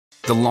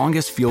The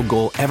longest field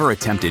goal ever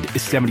attempted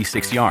is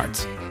 76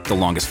 yards. The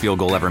longest field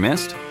goal ever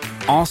missed?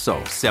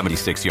 Also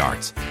 76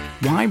 yards.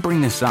 Why bring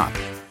this up?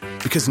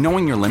 Because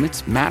knowing your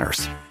limits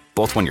matters,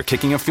 both when you're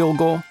kicking a field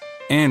goal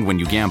and when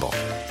you gamble.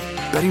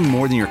 Betting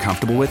more than you're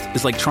comfortable with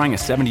is like trying a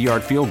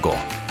 70-yard field goal.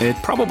 It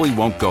probably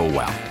won't go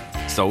well.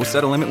 So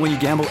set a limit when you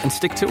gamble and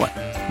stick to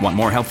it. Want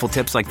more helpful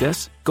tips like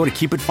this? Go to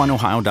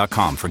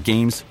keepitfunohio.com for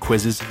games,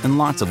 quizzes, and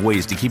lots of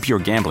ways to keep your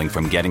gambling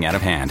from getting out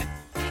of hand.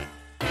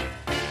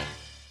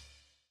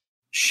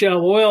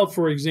 Shell Oil,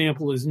 for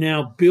example, is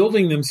now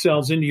building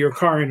themselves into your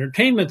car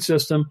entertainment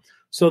system.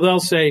 So they'll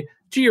say,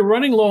 gee, you're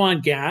running low on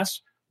gas.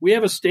 We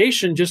have a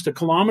station just a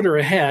kilometer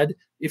ahead.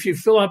 If you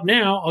fill up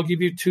now, I'll give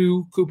you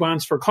 2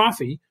 coupons for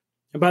coffee.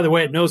 And by the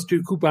way, it knows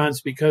 2 coupons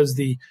because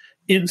the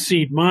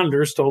in-seat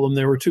monitors told them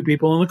there were 2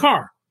 people in the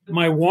car.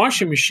 My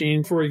washing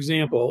machine, for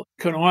example,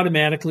 can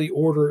automatically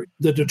order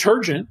the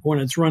detergent when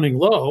it's running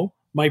low.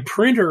 My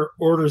printer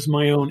orders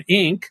my own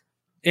ink,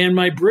 and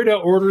my Brita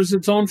orders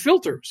its own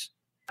filters.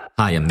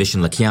 Hi, I'm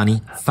Vishen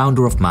Lakhiani,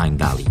 founder of Mind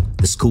Valley,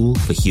 the School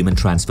for Human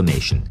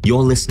Transformation. You're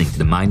listening to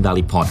the Mind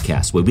Valley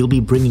podcast, where we'll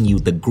be bringing you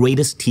the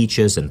greatest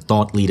teachers and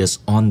thought leaders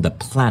on the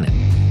planet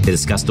to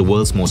discuss the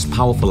world's most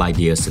powerful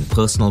ideas in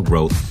personal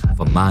growth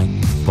for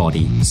mind,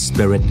 body,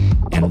 spirit,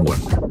 and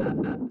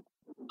work.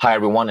 Hi,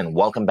 everyone, and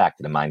welcome back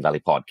to the Mind Valley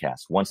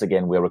podcast. Once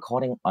again, we're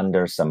recording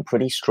under some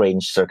pretty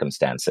strange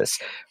circumstances.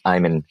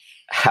 I'm in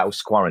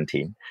house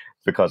quarantine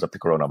because of the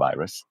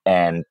coronavirus.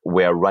 And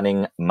we're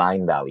running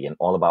Mind Valley and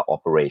all of our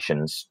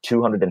operations,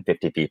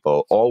 250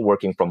 people, all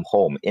working from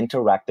home,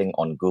 interacting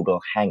on Google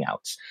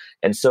Hangouts.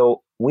 And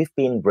so we've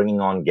been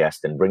bringing on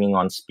guests and bringing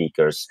on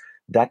speakers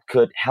that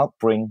could help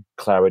bring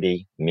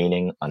clarity,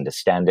 meaning,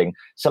 understanding,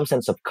 some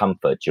sense of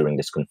comfort during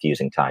this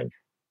confusing time.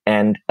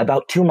 And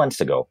about 2 months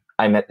ago,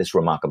 I met this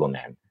remarkable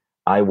man.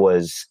 I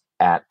was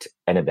at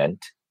an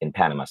event in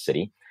Panama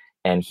City,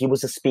 and he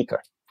was a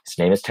speaker. His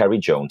name is Terry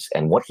Jones,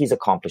 and what he's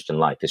accomplished in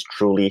life is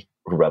truly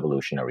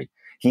revolutionary.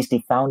 He's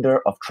the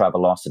founder of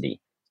Travelocity,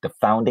 the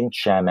founding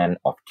chairman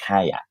of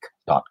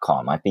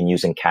Kayak.com. I've been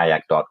using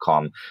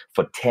Kayak.com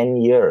for 10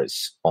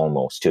 years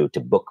almost to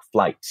book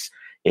flights.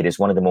 It is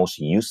one of the most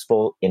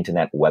useful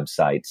internet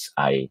websites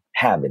I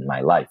have in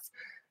my life.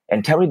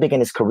 And Terry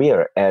began his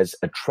career as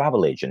a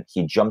travel agent.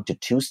 He jumped to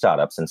 2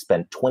 startups and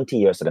spent 20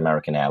 years at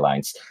American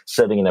Airlines,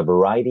 serving in a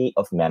variety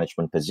of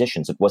management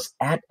positions. It was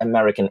at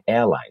American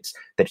Airlines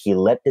that he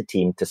led the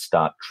team to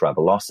start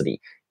Travelocity,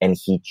 and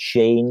he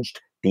changed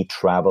the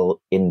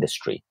travel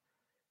industry.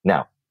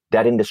 Now,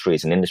 that industry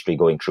is an industry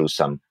going through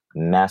some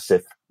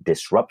massive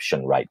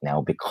disruption right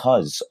now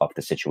because of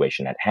the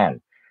situation at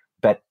hand.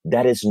 But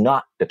that is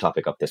not the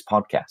topic of this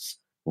podcast.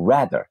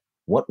 Rather,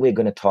 what we're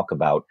going to talk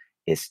about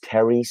is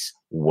Terry's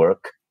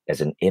work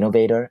as an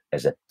innovator,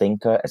 as a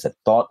thinker, as a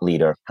thought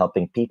leader,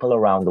 helping people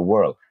around the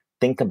world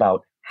think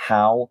about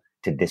how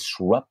to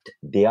disrupt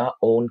their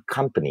own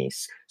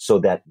companies so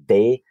that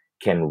they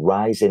can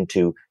rise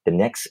into the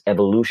next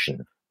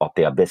evolution of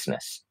their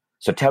business.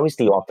 So Terry's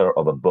the author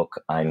of a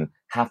book. I'm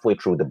halfway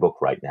through the book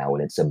right now,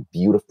 and it's a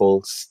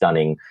beautiful,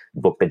 stunning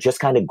book that just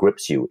kind of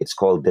grips you. It's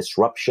called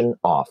Disruption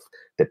Off,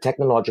 the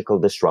technological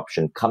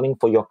disruption coming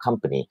for your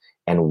company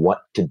and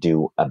what to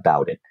do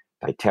about it,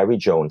 by Terry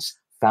Jones,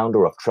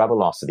 founder of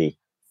Travelocity,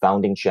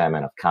 founding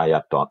chairman of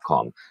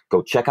Kayak.com.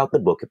 Go check out the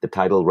book if the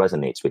title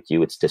resonates with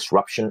you. It's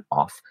Disruption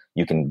Off.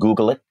 You can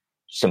Google it.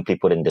 Simply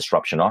put in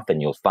Disruption Off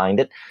and you'll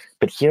find it.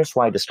 But here's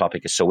why this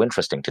topic is so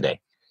interesting today.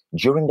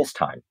 During this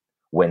time,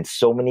 when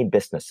so many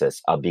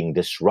businesses are being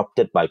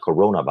disrupted by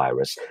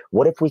coronavirus,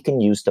 what if we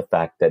can use the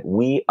fact that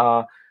we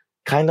are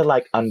kind of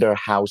like under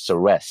house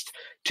arrest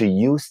to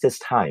use this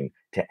time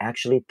to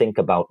actually think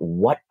about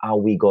what are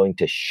we going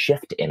to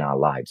shift in our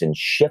lives and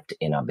shift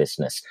in our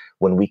business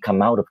when we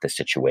come out of this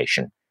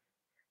situation.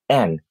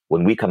 And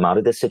when we come out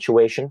of this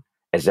situation,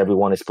 as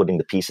everyone is putting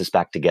the pieces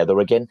back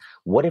together again,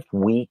 what if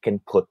we can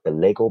put the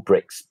Lego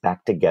bricks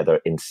back together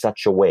in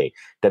such a way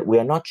that we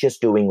are not just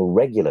doing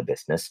regular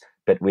business,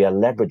 but we are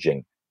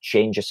leveraging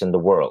changes in the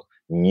world,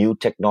 new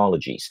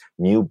technologies,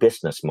 new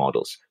business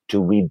models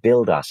to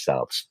rebuild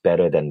ourselves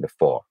better than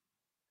before.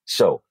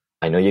 So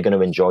I know you're going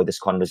to enjoy this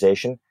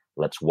conversation.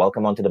 Let's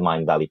welcome onto the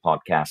Mind Valley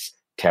podcast,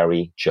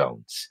 Terry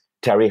Jones.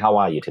 Terry, how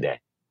are you today?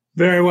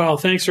 Very well.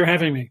 Thanks for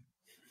having me.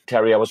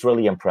 Terry, I was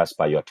really impressed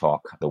by your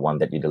talk, the one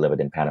that you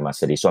delivered in Panama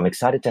City. So I'm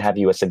excited to have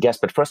you as a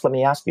guest. But first, let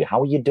me ask you,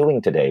 how are you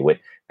doing today with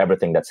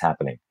everything that's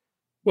happening?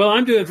 Well,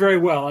 I'm doing very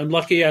well. I'm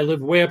lucky. I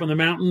live way up in the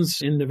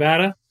mountains in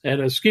Nevada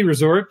at a ski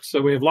resort.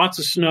 So we have lots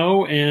of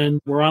snow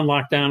and we're on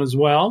lockdown as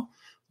well.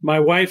 My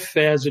wife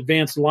has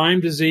advanced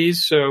Lyme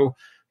disease, so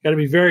got to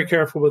be very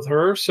careful with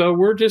her. So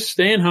we're just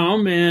staying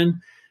home and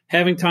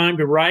having time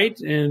to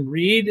write and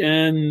read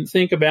and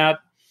think about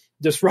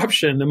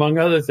disruption, among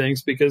other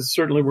things, because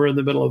certainly we're in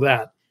the middle of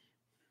that.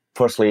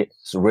 Firstly,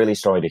 it's really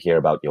sorry to hear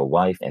about your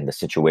wife and the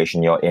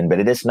situation you're in,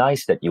 but it is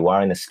nice that you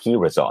are in a ski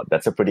resort.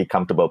 That's a pretty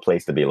comfortable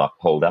place to be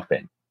holed up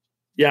in.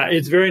 Yeah,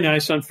 it's very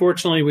nice.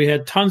 Unfortunately, we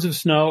had tons of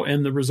snow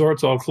and the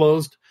resort's all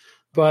closed,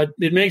 but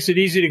it makes it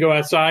easy to go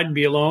outside and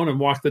be alone and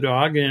walk the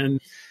dog.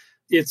 And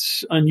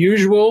It's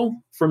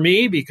unusual for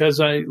me because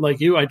like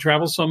you, I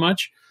travel so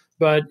much,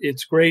 but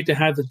it's great to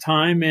have the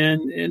time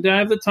and to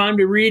have the time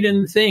to read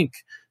and think.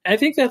 I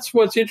think that's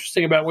what's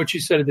interesting about what you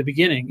said at the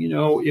beginning.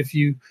 If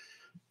you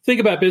think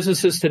about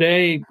businesses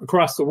today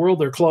across the world,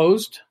 they're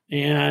closed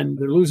and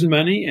they're losing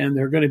money and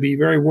they're going to be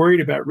very worried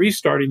about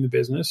restarting the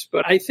business.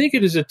 But I think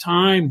it is a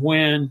time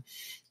when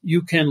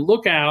you can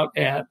look out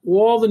at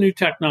all the new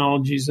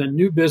technologies and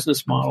new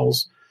business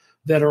models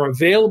that are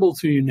available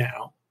to you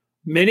now,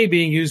 many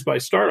being used by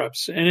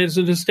startups. And as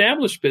an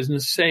established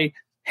business, say,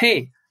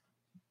 hey,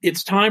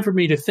 it's time for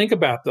me to think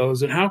about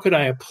those and how could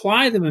I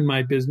apply them in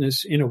my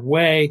business in a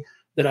way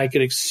that I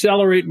could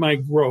accelerate my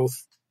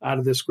growth out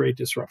of this great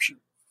disruption.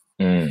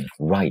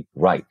 Right.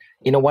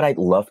 You know what I'd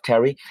love,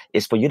 Terry,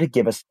 is for you to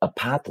give us a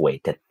pathway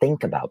to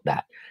think about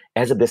that.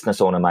 As a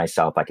business owner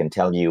myself, I can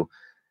tell you,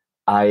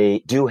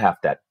 I do have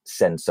that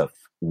sense of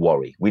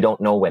worry. We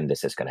don't know when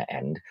this is going to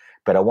end,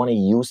 but I want to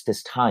use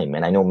this time.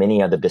 And I know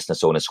many other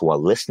business owners who are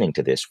listening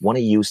to this want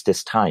to use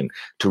this time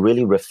to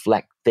really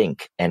reflect,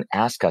 think, and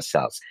ask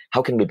ourselves,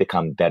 how can we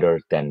become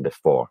better than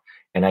before?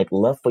 And I'd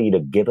love for you to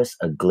give us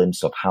a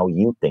glimpse of how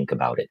you think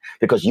about it,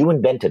 because you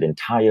invented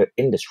entire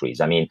industries.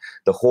 I mean,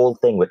 the whole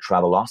thing with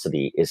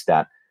Travelocity is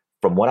that,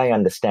 from what I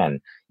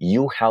understand,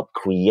 you helped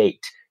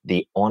create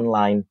the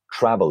online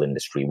travel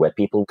industry where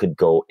people could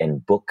go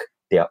and book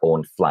their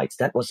own flights.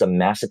 That was a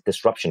massive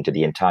disruption to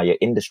the entire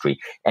industry.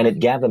 And it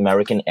gave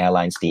American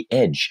Airlines the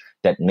edge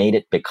that made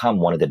it become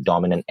one of the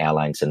dominant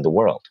airlines in the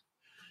world.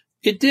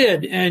 It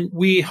did. And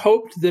we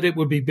hoped that it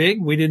would be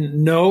big. We didn't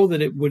know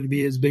that it would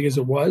be as big as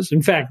it was.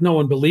 In fact, no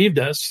one believed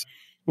us.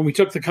 When we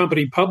took the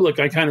company public,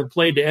 I kind of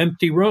played to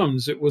empty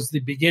rooms. It was the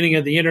beginning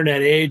of the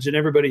internet age, and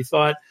everybody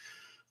thought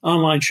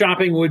online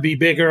shopping would be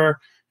bigger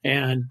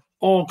and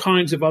all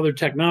kinds of other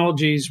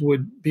technologies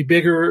would be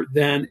bigger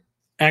than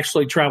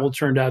actually travel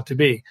turned out to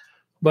be.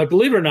 But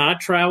believe it or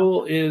not,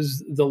 travel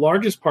is the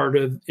largest part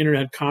of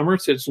internet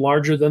commerce. It's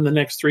larger than the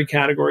next three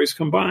categories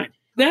combined.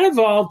 That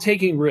involved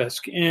taking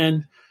risk.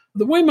 And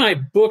the way my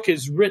book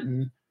is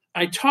written,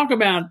 I talk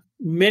about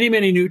many,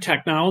 many new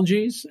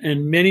technologies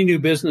and many new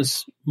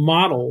business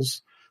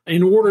models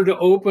in order to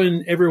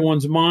open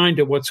everyone's mind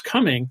to what's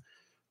coming.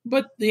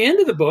 But the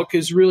end of the book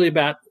is really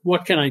about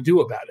what can I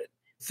do about it?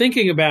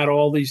 Thinking about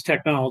all these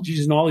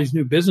technologies and all these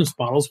new business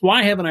models,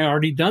 why haven't I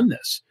already done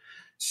this?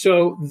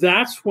 So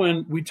that's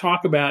when we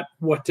talk about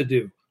what to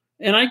do.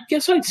 And I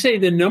guess I'd say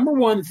the number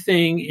one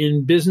thing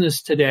in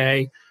business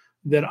today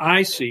that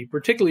I see,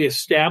 particularly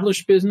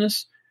established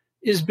business,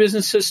 is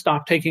businesses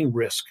stop taking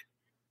risk.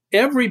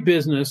 Every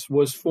business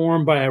was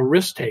formed by a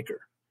risk taker.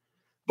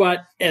 But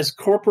as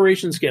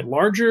corporations get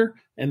larger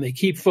and they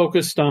keep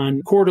focused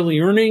on quarterly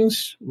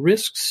earnings,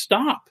 risks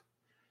stop.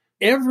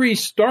 Every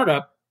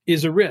startup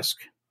is a risk,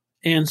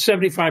 and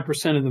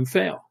 75% of them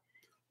fail.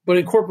 But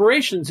in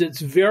corporations,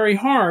 it's very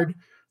hard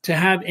to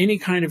have any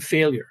kind of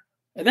failure.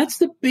 And that's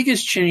the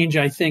biggest change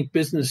I think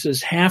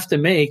businesses have to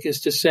make,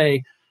 is to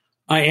say,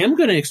 I am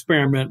going to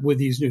experiment with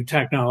these new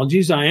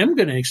technologies. I am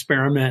going to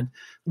experiment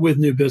with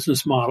new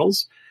business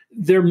models.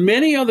 There are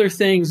many other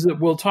things that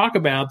we'll talk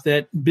about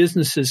that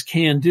businesses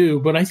can do.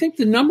 But I think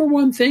the number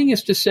one thing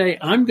is to say,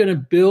 I'm going to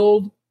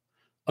build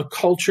a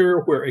culture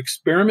where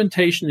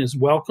experimentation is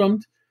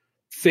welcomed,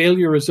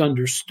 failure is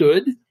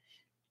understood.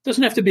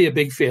 Doesn't have to be a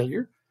big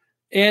failure.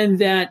 And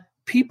that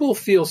people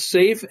feel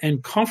safe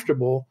and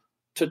comfortable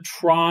to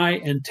try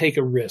and take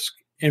a risk.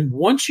 And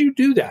once you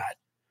do that,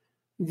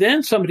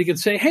 then somebody can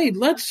say, hey,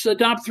 let's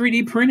adopt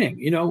 3D printing.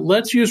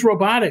 Let's use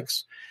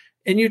robotics.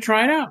 And you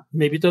try it out.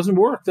 Maybe it doesn't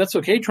work. That's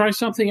okay. Try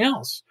something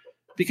else.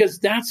 Because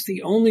that's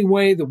the only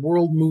way the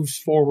world moves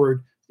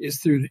forward, is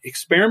through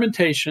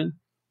experimentation,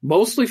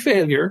 mostly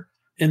failure,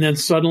 and then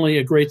suddenly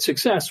a great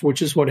success,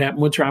 which is what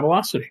happened with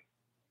Travelocity.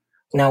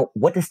 Now,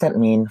 what does that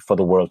mean for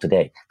the world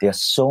today? There are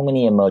so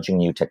many emerging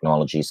new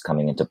technologies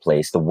coming into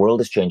place. The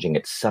world is changing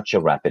at such a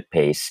rapid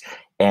pace.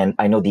 And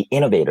I know the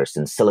innovators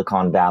in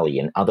Silicon Valley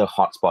and other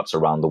hotspots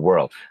around the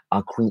world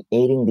are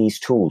creating these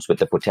tools with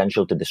the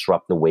potential to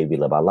disrupt the way we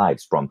live our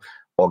lives, from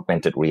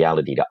augmented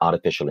reality to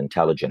artificial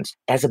intelligence.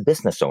 As a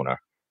business owner,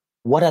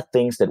 what are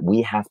things that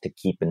we have to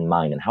keep in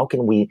mind, and how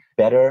can we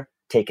better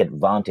take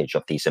advantage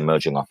of these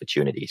emerging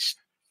opportunities?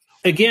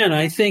 Again,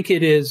 I think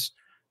it is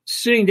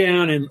sitting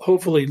down and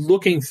hopefully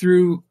looking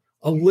through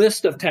a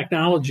list of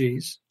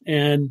technologies,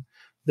 and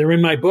they're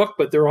in my book,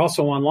 but they're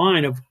also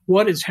online, of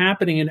what is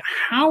happening and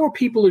how are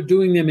people are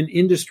doing them in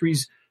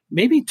industries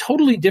maybe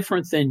totally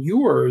different than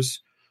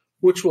yours,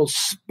 which will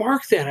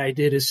spark that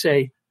idea to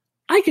say,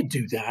 I could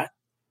do that.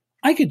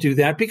 I could do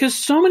that. Because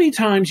so many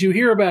times you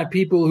hear about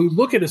people who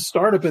look at a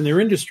startup in their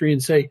industry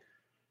and say,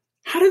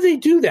 how do they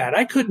do that?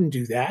 I couldn't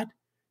do that.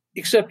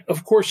 Except,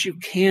 of course, you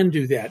can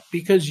do that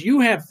because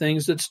you have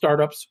things that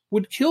startups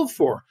would kill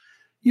for.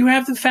 You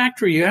have the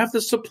factory, you have the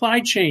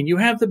supply chain, you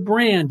have the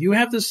brand, you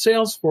have the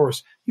sales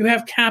force, you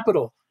have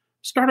capital.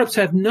 Startups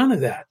have none of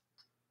that.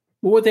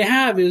 But what they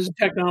have is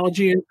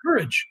technology and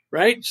courage,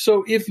 right?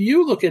 So if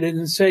you look at it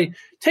and say,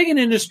 take an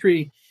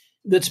industry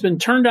that's been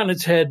turned on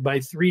its head by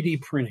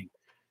 3D printing.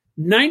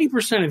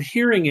 90% of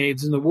hearing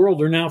aids in the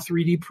world are now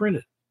 3D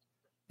printed.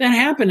 That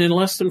happened in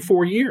less than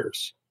 4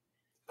 years.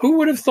 Who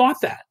would have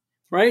thought that,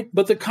 right?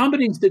 But the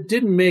companies that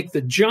didn't make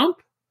the jump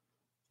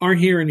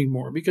aren't here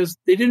anymore because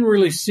they didn't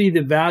really see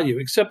the value,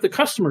 except the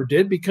customer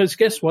did, because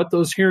guess what?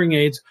 Those hearing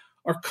aids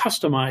are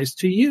customized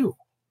to you.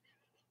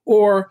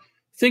 Or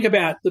think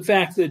about the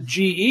fact that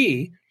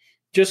GE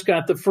just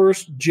got the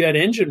first jet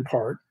engine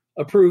part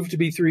approved to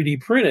be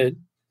 3D printed.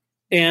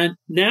 And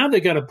now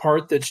they got a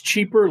part that's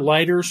cheaper,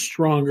 lighter,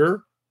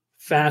 stronger,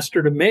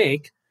 faster to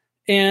make.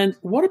 And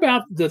what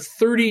about the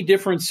 30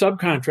 different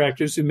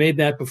subcontractors who made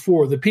that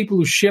before, the people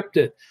who shipped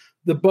it,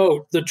 the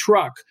boat, the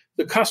truck,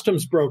 the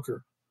customs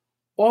broker?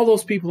 All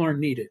those people aren't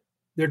needed.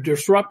 They're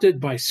disrupted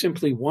by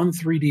simply one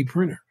 3D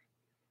printer.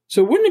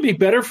 So wouldn't it be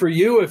better for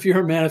you if you're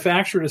a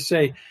manufacturer to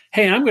say,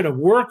 hey, I'm going to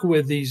work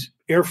with these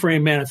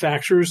airframe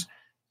manufacturers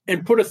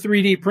and put a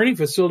 3D printing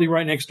facility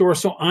right next door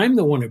so I'm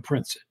the one who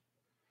prints it?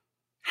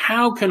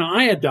 How can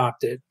I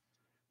adopt it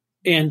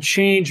and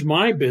change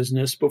my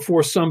business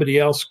before somebody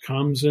else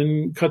comes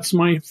and cuts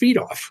my feet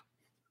off?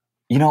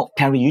 You know,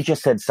 Perry, you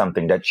just said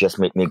something that just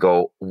made me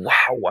go,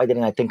 wow, why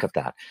didn't I think of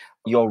that?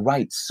 You're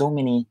right. So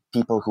many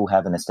people who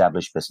have an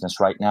established business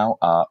right now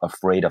are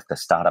afraid of the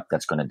startup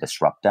that's going to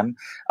disrupt them.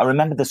 I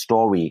remember the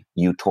story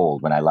you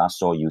told when I last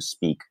saw you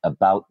speak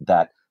about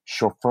that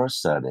chauffeur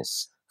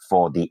service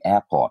for the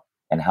airport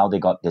and how they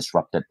got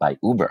disrupted by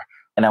Uber.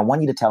 And I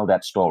want you to tell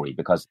that story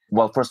because,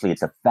 well, firstly,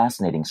 it's a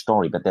fascinating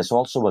story, but there's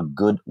also a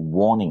good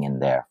warning in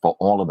there for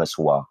all of us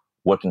who are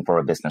working for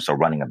a business or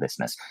running a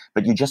business.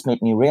 But you just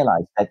made me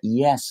realize that,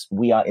 yes,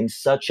 we are in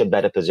such a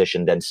better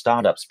position than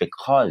startups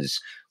because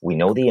we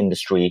know the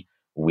industry,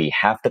 we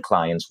have the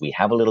clients, we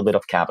have a little bit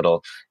of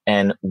capital,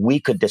 and we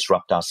could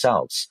disrupt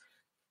ourselves.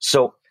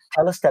 So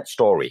tell us that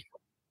story.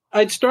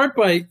 I'd start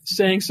by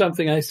saying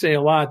something I say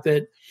a lot,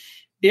 that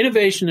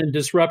innovation and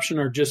disruption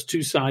are just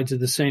two sides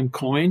of the same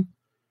coin.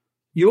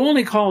 You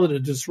only call it a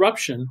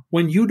disruption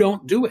when you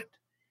don't do it.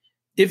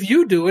 If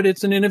you do it,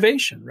 it's an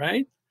innovation,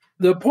 right?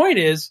 The point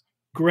is,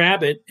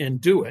 grab it and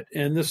do it.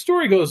 And the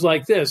story goes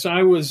like this.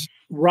 I was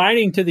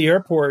riding to the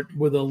airport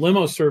with a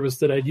limo service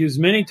that I'd used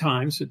many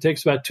times. It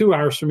takes about 2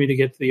 hours for me to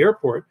get to the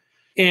airport.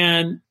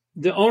 And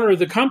the owner of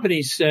the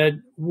company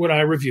said, would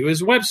I review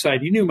his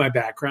website? He knew my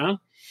background.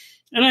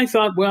 And I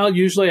thought, well,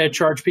 usually I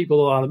charge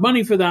people a lot of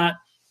money for that.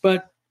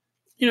 But,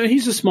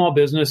 he's a small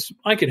business.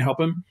 I could help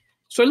him.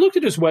 So I looked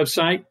at his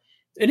website.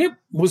 And it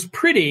was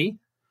pretty,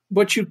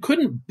 but you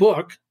couldn't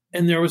book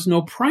and there was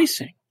no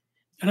pricing.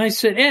 And I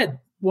said, Ed,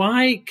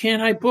 why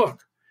can't I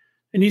book?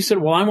 And he said,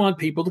 well, I want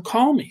people to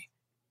call me.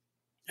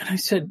 And I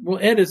said, well,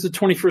 Ed, it's the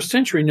 21st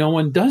century. No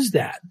one does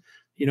that.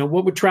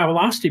 What would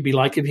Travelocity be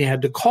like if you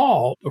had to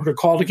call or to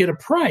call to get a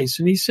price?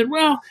 And he said,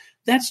 well,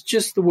 that's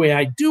just the way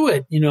I do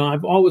it.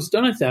 I've always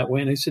done it that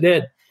way. And I said,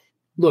 Ed,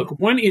 look,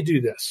 why don't you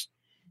do this?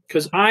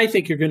 Because I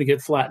think you're going to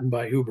get flattened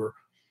by Uber.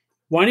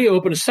 Why don't you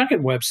open a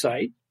second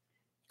website?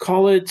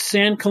 Call it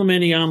San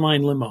Clemente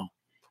Online Limo.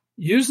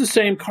 Use the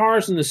same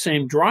cars and the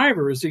same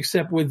drivers,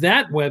 except with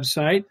that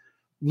website,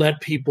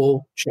 let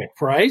people check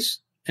price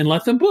and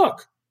let them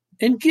book.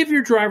 And give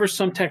your drivers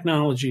some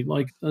technology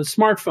like a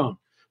smartphone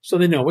so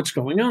they know what's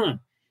going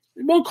on.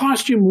 It won't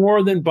cost you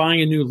more than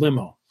buying a new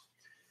limo.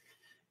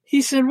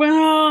 He said,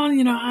 well,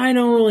 I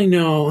don't really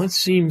know. It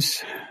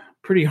seems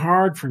pretty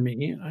hard for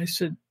me. I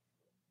said,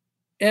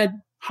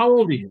 Ed, how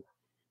old are you?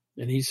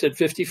 And he said,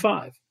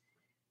 55.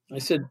 I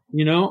said,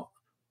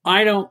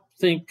 I don't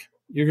think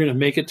you're going to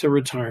make it to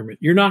retirement.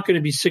 You're not going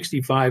to be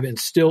 65 and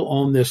still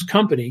own this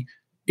company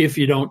if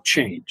you don't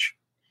change.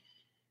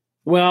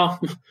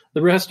 Well,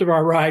 the rest of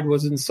our ride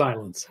was in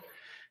silence.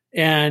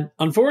 And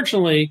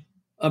unfortunately,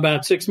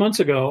 about 6 months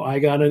ago, I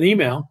got an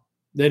email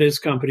that his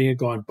company had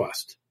gone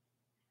bust.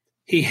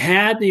 He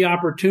had the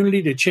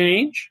opportunity to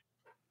change,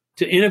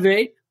 to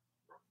innovate,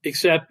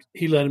 except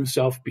he let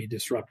himself be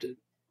disrupted.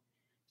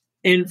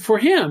 And for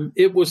him,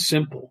 it was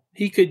simple.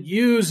 He could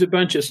use a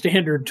bunch of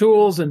standard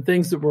tools and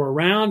things that were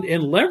around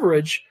and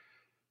leverage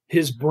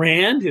his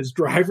brand, his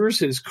drivers,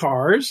 his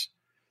cars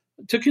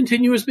to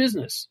continue his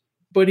business.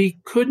 But he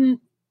couldn't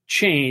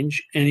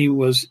change, and he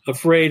was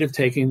afraid of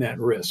taking that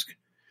risk.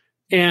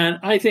 And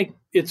I think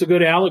it's a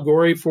good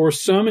allegory for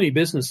so many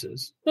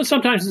businesses. But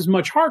sometimes it's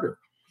much harder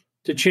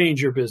to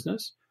change your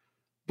business,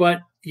 but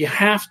you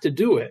have to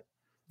do it.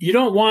 You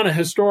don't want a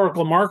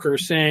historical marker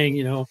saying,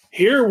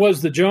 here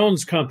was the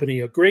Jones Company,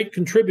 a great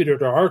contributor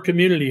to our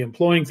community,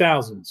 employing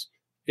thousands.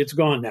 It's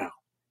gone now.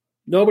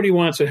 Nobody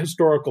wants a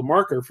historical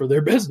marker for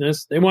their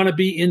business. They want to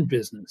be in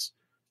business.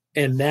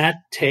 And that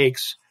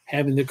takes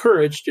having the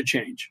courage to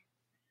change.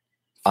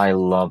 I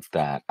love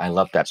that. I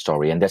love that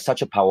story. And there's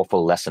such a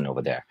powerful lesson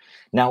over there.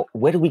 Now,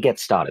 where do we get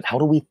started? How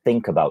do we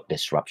think about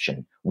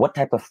disruption? What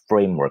type of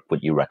framework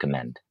would you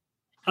recommend?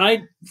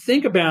 I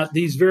think about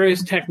these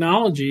various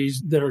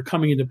technologies that are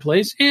coming into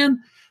place and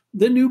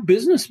the new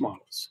business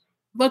models.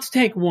 Let's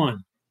take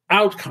one,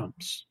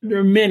 outcomes. There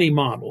are many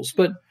models,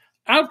 but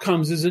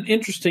outcomes is an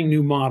interesting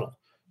new model.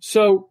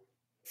 So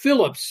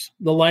Philips,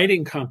 the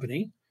lighting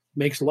company,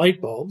 makes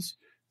light bulbs.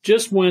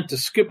 just went to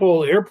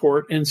Schiphol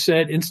Airport and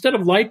said, instead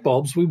of light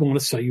bulbs, we want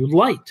to sell you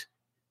light.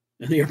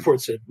 And the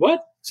airport said,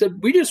 what?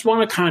 Said, we just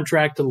want a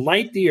contract to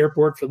light the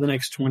airport for the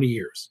next 20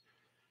 years.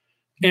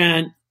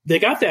 And they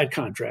got that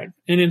contract.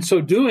 And in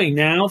so doing,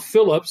 now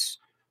Philips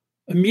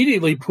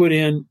immediately put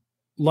in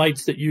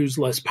lights that use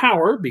less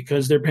power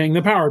because they're paying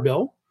the power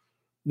bill.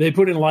 They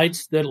put in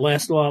lights that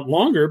last a lot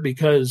longer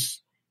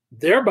because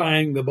they're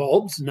buying the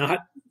bulbs, not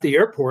the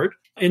airport.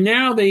 And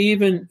now they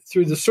even,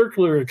 through the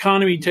circular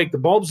economy, take the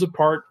bulbs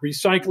apart,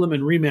 recycle them,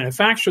 and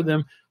remanufacture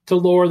them to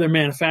lower their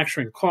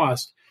manufacturing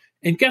cost.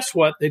 And guess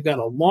what? They've got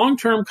a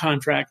long-term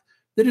contract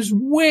that is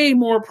way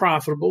more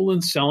profitable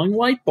than selling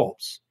light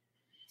bulbs.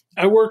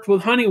 I worked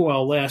with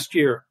Honeywell last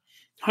year.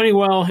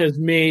 Honeywell has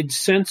made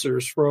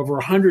sensors for over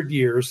 100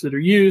 years that are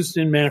used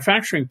in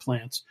manufacturing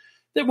plants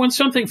that when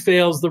something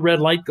fails, the red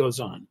light goes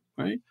on,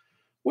 right?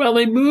 Well,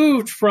 they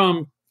moved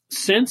from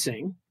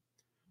sensing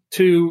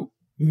to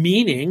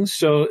meaning.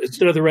 So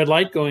instead of the red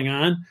light going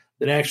on,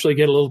 they'd actually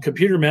get a little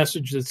computer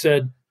message that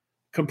said,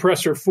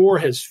 compressor 4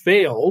 has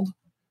failed.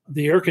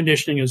 The air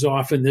conditioning is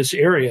off in this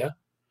area.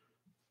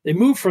 They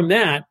moved from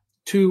that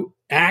to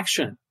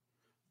action.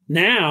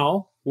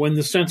 Now, when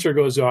the sensor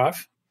goes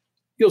off,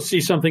 you'll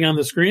see something on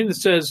the screen that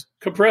says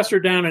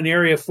compressor down in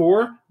area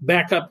 4,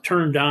 backup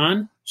turned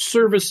on,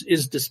 service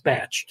is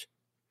dispatched.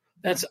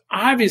 That's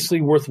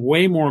obviously worth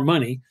way more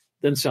money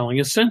than selling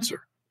a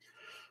sensor.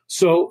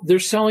 So they're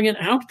selling an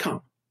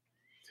outcome.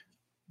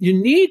 You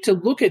need to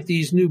look at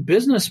these new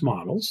business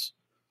models,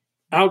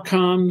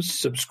 outcomes,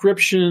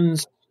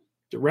 subscriptions,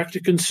 direct to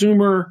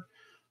consumer.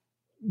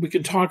 We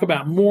can talk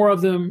about more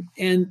of them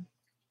and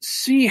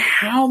see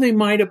how they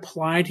might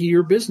apply to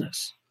your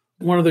business.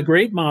 One of the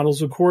great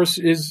models, of course,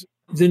 is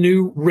the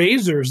new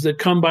razors that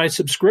come by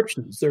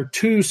subscriptions. There are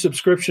 2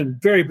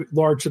 very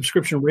large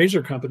subscription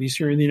razor companies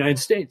here in the United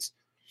States.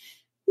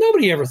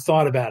 Nobody ever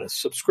thought about a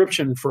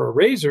subscription for a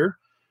razor,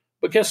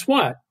 but guess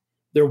what?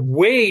 They're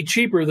way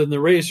cheaper than the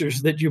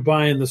razors that you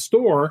buy in the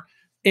store.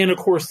 And of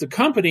course, the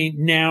company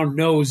now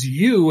knows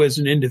you as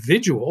an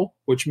individual,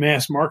 which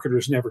mass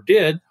marketers never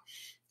did.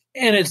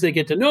 And as they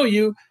get to know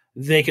you,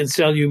 they can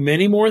sell you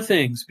many more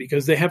things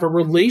because they have a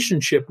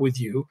relationship with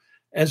you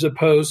as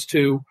opposed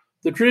to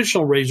the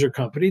traditional razor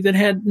company that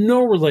had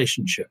no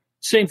relationship.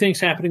 Same thing's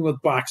happening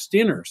with box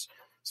dinners.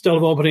 Instead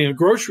of opening a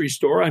grocery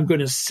store, I'm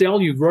going to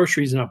sell you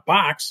groceries in a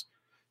box.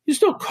 You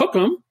still cook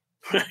them,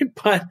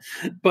 right?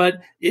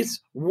 But it's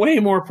way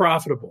more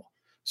profitable.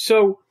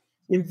 So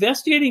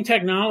investigating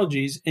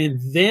technologies and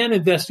then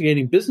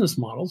investigating business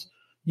models,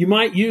 you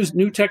might use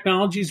new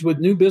technologies with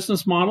new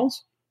business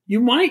models. You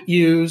might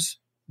use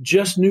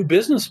just new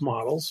business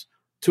models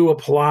to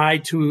apply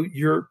to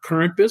your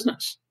current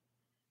business.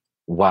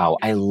 Wow,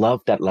 I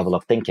love that level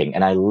of thinking.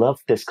 And I love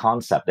this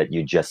concept that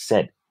you just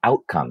said,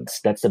 outcomes.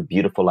 That's a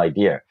beautiful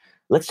idea.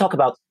 Let's talk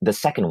about the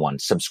second one,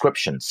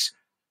 subscriptions.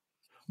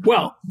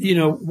 Well,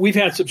 we've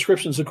had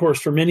subscriptions, of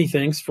course, for many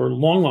things for a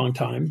long, long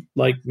time,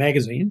 like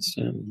magazines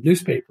and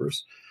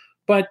newspapers.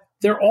 But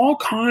there are all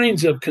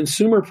kinds of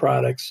consumer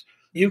products.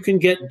 You can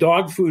get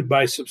dog food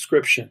by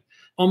subscription.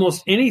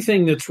 Almost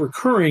anything that's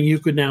recurring, you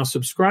could now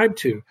subscribe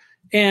to.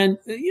 And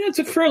it's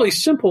a fairly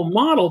simple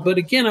model. But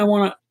again, I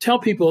want to tell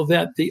people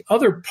that the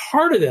other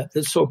part of that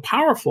that's so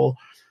powerful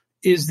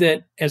is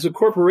that as a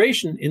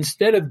corporation,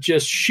 instead of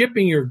just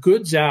shipping your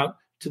goods out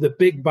to the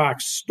big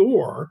box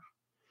store,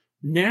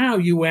 now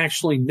you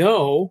actually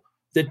know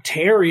that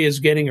Terry is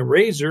getting a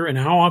razor and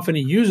how often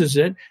he uses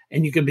it.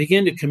 And you can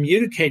begin to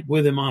communicate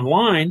with him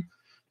online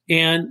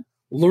and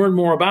learn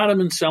more about him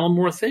and sell him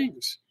more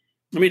things.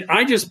 I mean,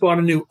 I just bought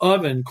a new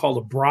oven called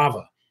a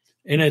Brava.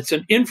 And it's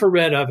an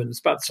infrared oven.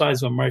 It's about the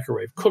size of a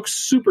microwave. Cooks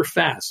super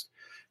fast.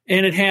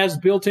 And it has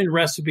built-in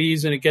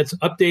recipes, and it gets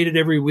updated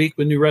every week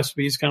with new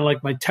recipes, kind of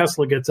like my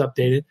Tesla gets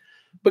updated.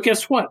 But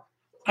guess what?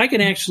 I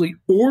can actually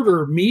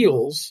order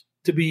meals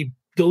to be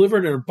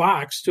delivered in a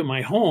box to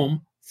my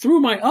home through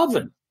my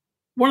oven.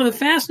 One of the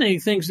fascinating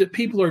things that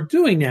people are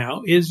doing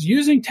now is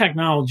using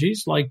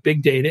technologies like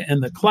big data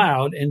and the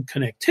cloud and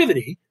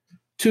connectivity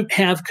to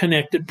have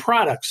connected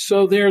products.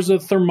 So there's a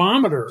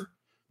thermometer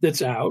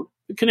that's out.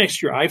 It connects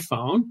to your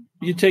iPhone.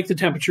 You take the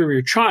temperature of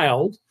your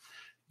child,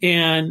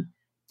 and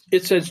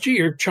it says, gee,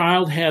 your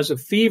child has a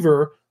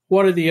fever.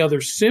 What are the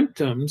other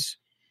symptoms?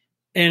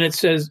 And it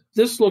says,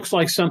 this looks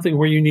like something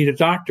where you need a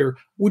doctor.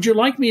 Would you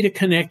like me to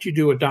connect you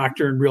to a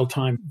doctor in real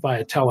time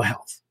via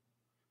telehealth?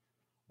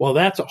 Well,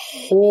 that's a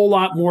whole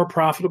lot more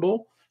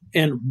profitable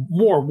and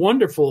more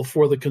wonderful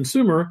for the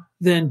consumer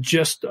than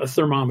just a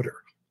thermometer.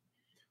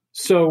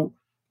 So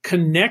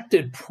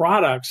connected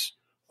products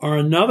are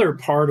another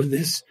part of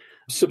this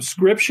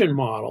subscription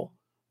model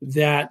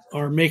that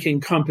are making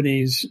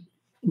companies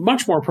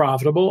much more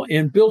profitable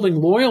and building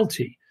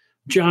loyalty.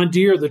 John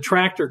Deere, the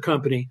tractor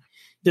company,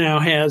 now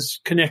has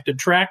connected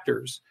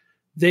tractors.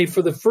 They,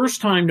 for the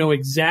first time, know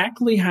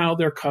exactly how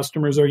their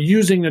customers are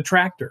using the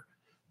tractor.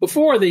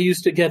 Before, they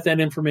used to get that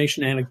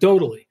information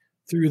anecdotally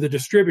through the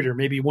distributor,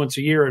 maybe once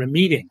a year at a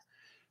meeting.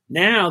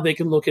 Now they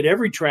can look at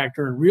every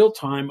tractor in real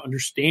time,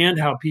 understand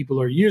how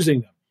people are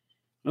using them.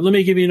 And let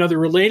me give you another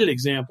related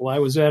example. I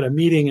was at a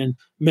meeting and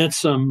met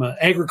some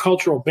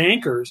agricultural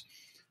bankers,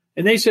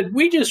 and they said,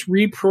 we just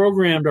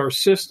reprogrammed our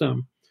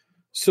system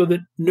so that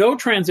no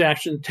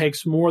transaction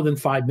takes more than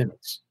 5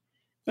 minutes.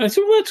 And I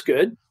said, well, that's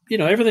good.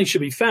 Everything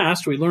should be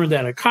fast. We learned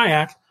that at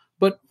Kayak,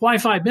 but why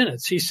 5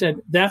 minutes? He said,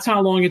 that's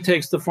how long it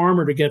takes the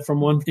farmer to get from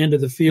one end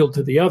of the field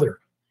to the other.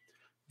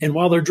 And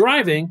while they're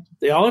driving,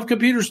 they all have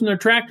computers in their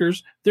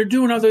tractors. They're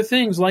doing other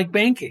things like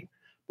banking.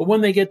 But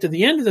when they get to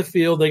the end of the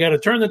field, they got to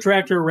turn the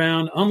tractor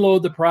around,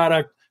 unload the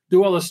product,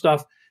 do all this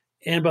stuff.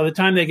 And by the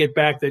time they get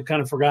back, they've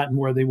kind of forgotten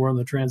where they were in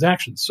the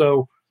transaction.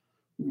 So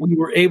we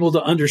were able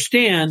to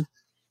understand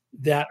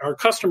that our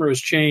customer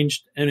has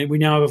changed, and we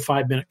now have a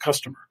 5-minute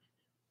customer.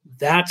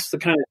 That's the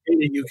kind of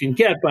data you can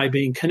get by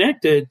being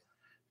connected.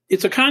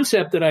 It's a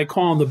concept that I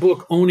call in the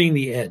book owning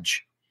the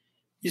edge.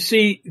 You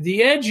see,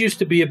 the edge used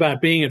to be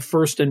about being at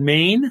First and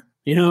Main,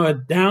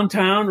 at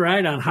downtown,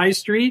 right, on High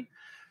Street.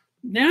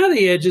 Now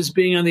the edge is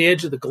being on the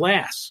edge of the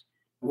glass,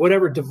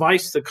 whatever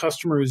device the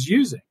customer is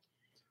using.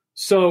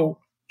 So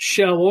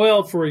Shell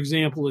Oil, for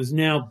example, is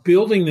now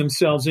building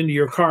themselves into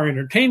your car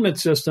entertainment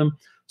system.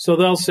 So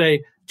they'll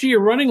say, gee, you're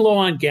running low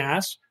on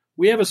gas.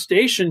 We have a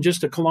station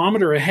just a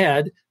kilometer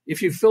ahead.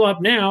 If you fill up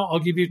now, I'll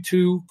give you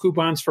 2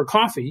 coupons for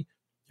coffee.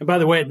 And by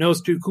the way, it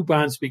knows 2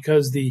 coupons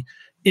because the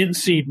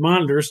in-seat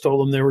monitors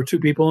told them there were 2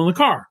 people in the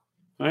car,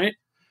 right?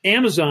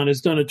 Amazon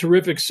has done a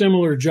terrific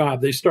similar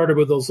job. They started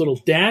with those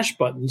little dash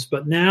buttons,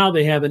 but now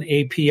they have an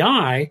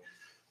API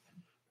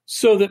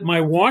so that my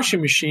washing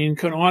machine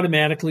can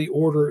automatically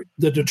order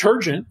the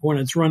detergent when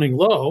it's running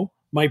low.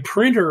 My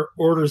printer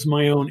orders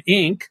my own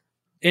ink,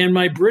 and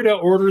my Brita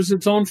orders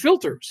its own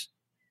filters.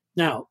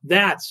 Now,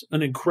 that's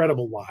an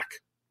incredible lock,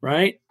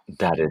 right?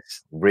 That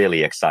is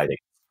really exciting.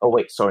 Oh,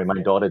 wait, sorry.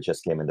 My daughter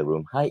just came in the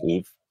room. Hi,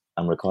 Eve.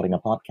 I'm recording a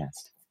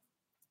podcast.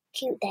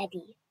 Cute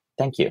daddy.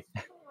 Thank you.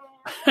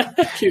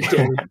 Cute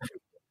daddy.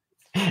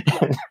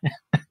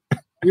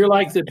 You're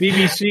like the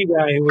BBC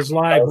guy who was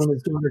live when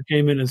his daughter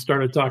came in and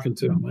started talking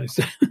to him. I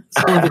said,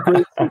 it's one of the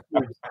great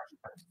things.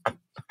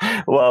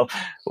 Well,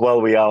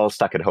 we are all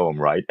stuck at home,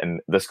 right?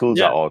 And the schools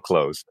are all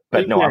closed.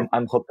 But no,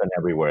 I'm hooked on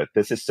every word.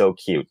 This is so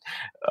cute.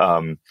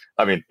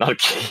 Not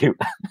cute.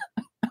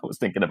 I was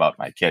thinking about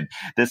my kid.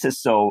 This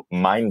is so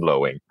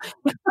mind-blowing.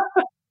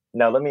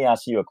 Now, let me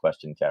ask you a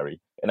question,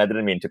 Terry. And I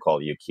didn't mean to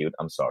call you cute.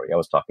 I'm sorry. I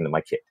was talking to my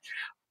kid.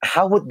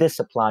 How would this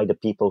apply to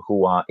people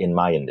who are in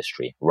my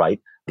industry, right?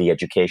 The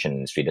education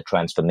industry, the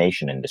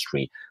transformation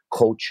industry,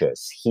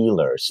 coaches,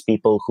 healers,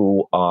 people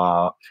who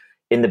are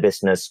in the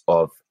business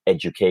of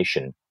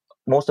education.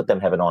 Most of them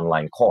have an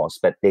online course,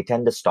 but they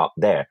tend to stop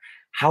there.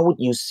 How would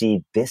you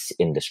see this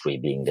industry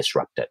being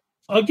disrupted?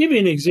 I'll give you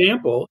an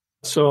example.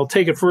 So I'll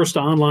take it first to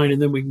online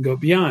and then we can go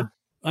beyond.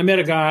 I met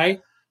a guy,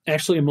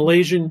 actually a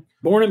Malaysian,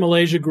 born in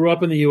Malaysia, grew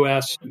up in the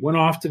U.S., went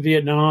off to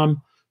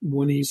Vietnam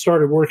when he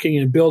started working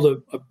and built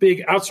a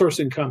big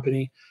outsourcing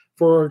company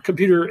for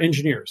computer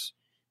engineers.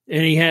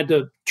 And he had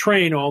to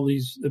train all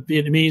these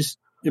Vietnamese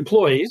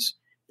employees.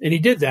 And he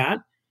did that,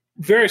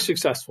 very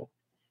successful.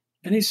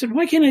 And he said,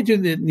 why can't I do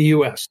that in the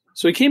U.S.?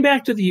 So he came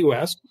back to the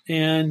U.S.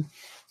 and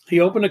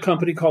he opened a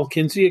company called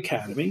Kinsey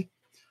Academy,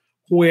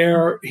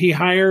 where he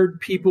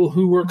hired people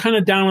who were kind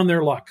of down on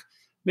their luck.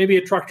 Maybe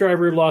a truck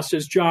driver lost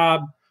his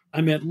job.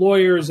 I met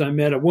lawyers. I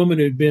met a woman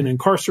who'd been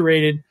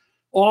incarcerated,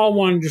 all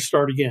wanting to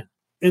start again.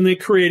 And they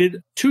created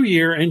a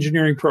 2-year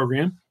engineering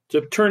program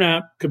to turn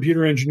out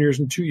computer engineers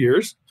in 2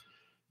 years.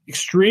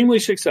 Extremely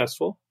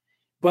successful,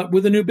 but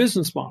with a new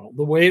business model.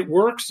 The way it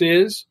works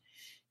is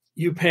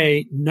you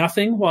pay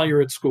nothing while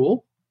you're at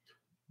school,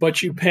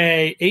 but you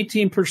pay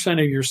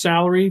 18% of your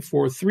salary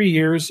for 3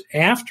 years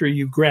after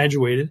you've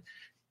graduated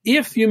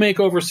if you make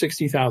over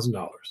 $60,000.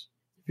 If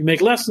you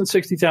make less than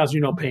 $60,000,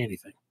 you don't pay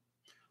anything.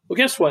 Well,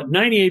 guess what?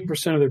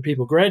 98% of their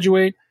people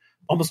graduate,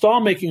 almost all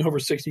making over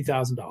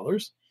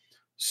 $60,000.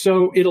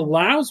 So it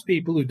allows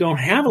people who don't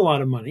have a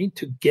lot of money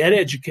to get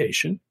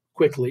education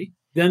quickly.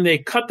 Then they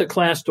cut the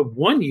class to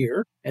 1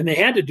 year, and they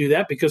had to do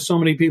that because so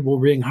many people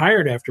were being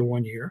hired after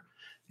 1 year.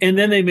 And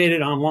then they made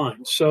it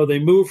online. So they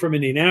moved from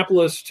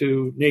Indianapolis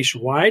to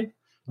nationwide.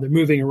 They're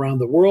moving around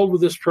the world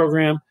with this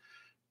program.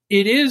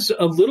 It is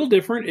a little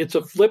different. It's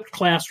a flipped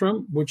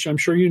classroom, which I'm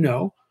sure you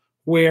know,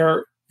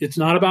 where it's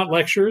not about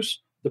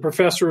lectures. The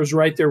professor is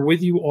right there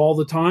with you all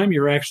the time.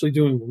 You're actually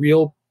doing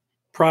real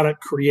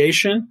product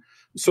creation.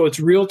 So it's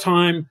real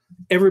time.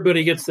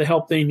 Everybody gets the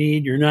help they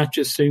need. You're not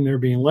just sitting there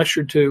being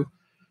lectured to.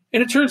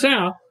 And it turns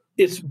out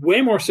it's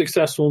way more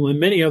successful than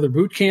many other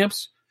boot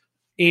camps.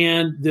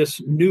 And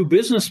this new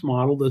business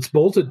model that's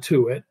bolted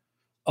to it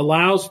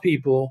allows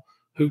people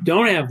who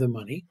don't have the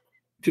money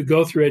to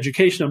go through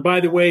education. And by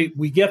the way,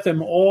 we get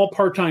them all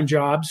part-time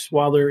jobs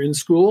while they're in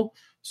school.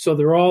 So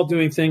they're all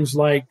doing things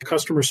like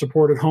customer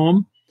support at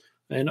home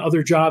and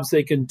other jobs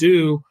they can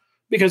do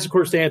because, of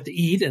course, they have to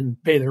eat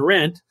and pay their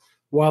rent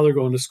while they're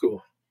going to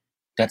school.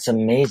 That's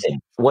amazing.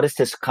 What is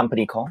this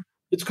company called?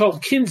 It's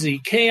called Kinsey,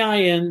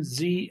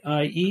 Kinzie,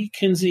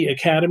 Kinsey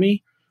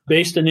Academy,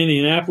 based in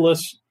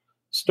Indianapolis,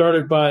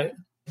 started by a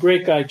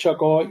great guy,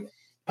 Chuck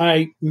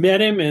I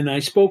met him and I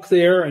spoke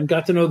there and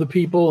got to know the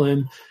people.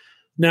 And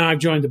now I've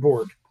joined the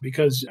board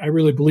because I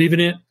really believe in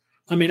it.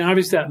 I mean,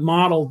 obviously that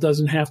model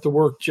doesn't have to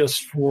work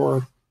just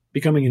for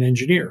becoming an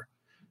engineer.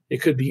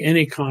 It could be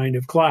any kind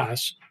of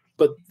class,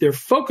 but they're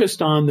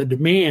focused on the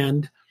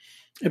demand.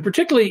 And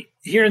particularly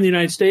here in the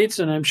United States,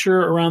 and I'm sure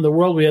around the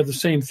world we have the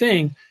same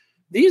thing,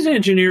 these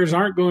engineers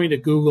aren't going to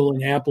Google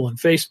and Apple and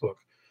Facebook.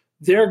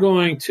 They're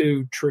going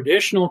to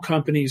traditional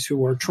companies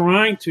who are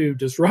trying to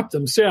disrupt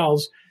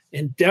themselves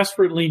and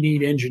desperately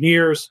need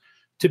engineers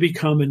to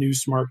become a new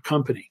smart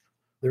company.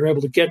 They're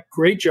able to get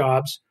great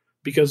jobs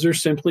because there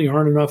simply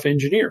aren't enough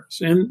engineers.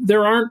 And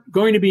there aren't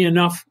going to be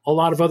a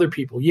lot of other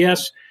people.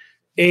 Yes,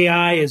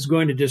 AI is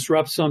going to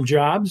disrupt some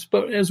jobs,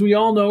 but as we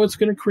all know, it's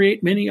going to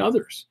create many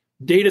others.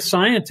 Data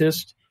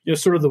scientist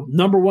is sort of the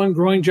number one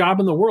growing job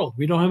in the world.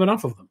 We don't have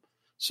enough of them.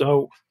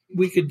 So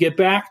we could get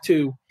back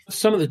to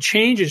some of the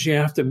changes you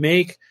have to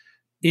make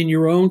in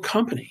your own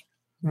company.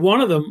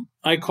 One of them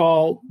I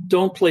call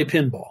don't play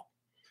pinball.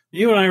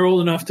 You and I are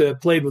old enough to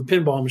have played with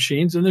pinball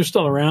machines, and they're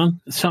still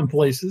around in some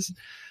places.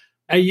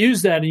 I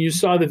use that, and you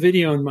saw the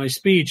video in my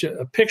speech,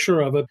 a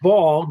picture of a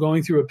ball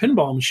going through a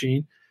pinball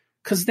machine,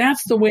 because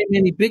that's the way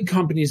many big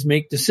companies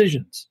make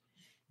decisions.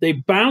 They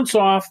bounce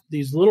off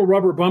these little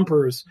rubber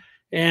bumpers,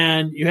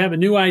 and you have a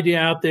new idea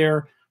out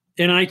there,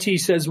 and IT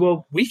says,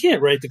 well, we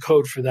can't write the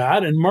code for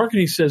that, and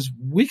marketing says,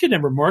 we could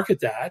never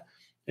market that.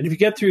 And if you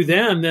get through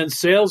them, then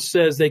sales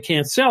says they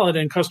can't sell it,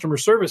 and customer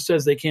service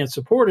says they can't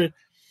support it.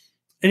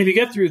 And if you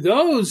get through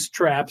those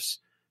traps,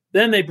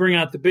 then they bring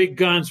out the big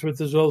guns with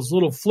those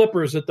little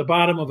flippers at the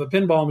bottom of a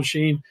pinball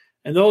machine,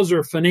 and those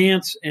are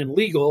finance and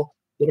legal,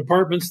 the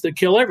departments that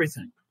kill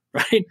everything,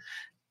 right?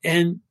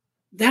 And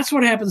that's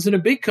what happens in a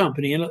big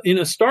company. In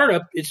a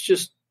startup, it's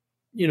just,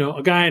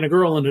 a guy and a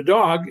girl and a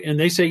dog, and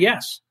they say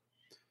yes.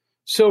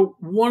 So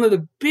one of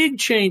the big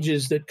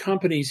changes that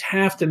companies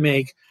have to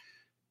make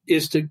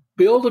is to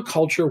build a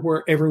culture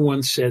where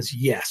everyone says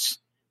yes,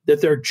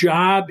 that their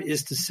job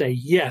is to say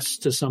yes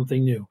to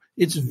something new.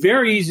 It's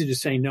very easy to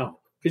say no,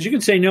 because you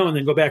can say no and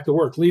then go back to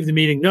work, leave the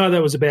meeting. No,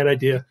 that was a bad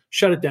idea.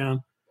 Shut it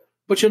down.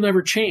 But you'll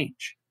never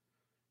change.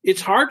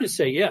 It's hard to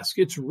say yes.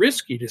 It's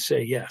risky to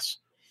say yes.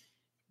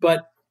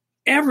 But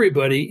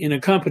everybody in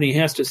a company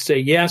has to say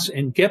yes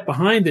and get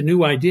behind the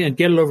new idea and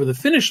get it over the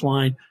finish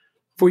line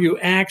for you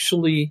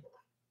actually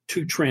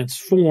to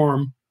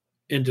transform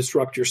and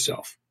disrupt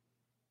yourself.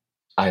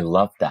 I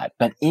love that.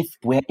 But if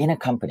we're in a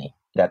company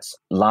that's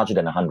larger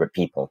than 100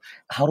 people,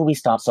 how do we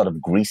start sort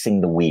of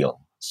greasing the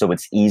wheel so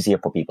it's easier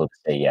for people to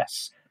say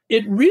yes?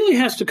 It really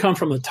has to come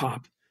from the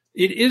top.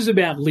 It is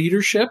about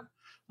leadership,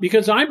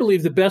 because I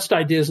believe the best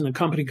ideas in a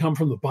company come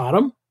from the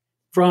bottom,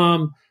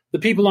 from the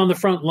people on the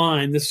front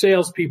line, the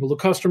salespeople, the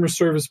customer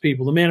service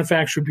people, the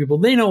manufacturing people.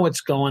 They know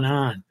what's going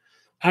on.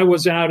 I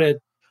was out at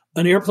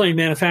an airplane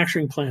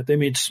manufacturing plant. They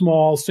made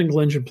small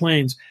single-engine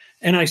planes,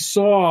 and I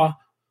saw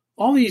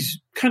all these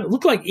kind of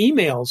look like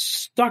emails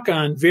stuck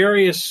on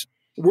various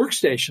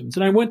workstations.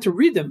 And I went to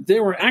read them. They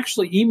were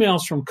actually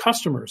emails from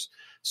customers,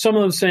 some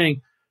of them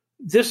saying,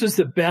 this is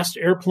the best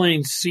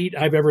airplane seat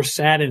I've ever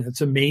sat in.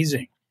 It's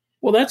amazing.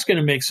 Well, that's going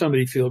to make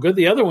somebody feel good.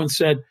 The other one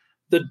said,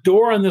 the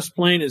door on this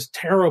plane is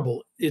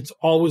terrible. It's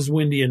always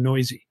windy and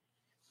noisy.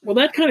 Well,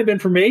 that kind of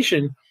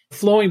information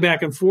flowing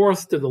back and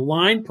forth to the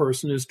line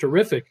person is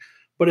terrific.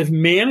 But if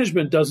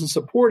management doesn't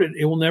support it,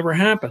 it will never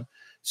happen.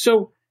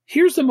 So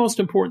here's the most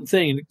important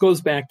thing, and it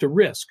goes back to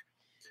risk.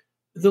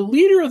 The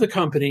leader of the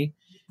company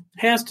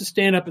has to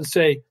stand up and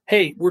say,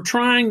 hey, we're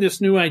trying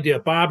this new idea.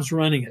 Bob's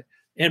running it.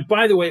 And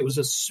by the way, it was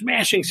a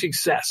smashing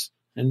success.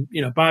 And,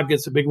 Bob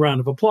gets a big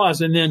round of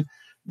applause. And then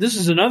this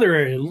is another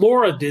area.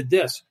 Laura did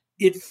this.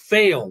 It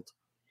failed.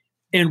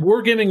 And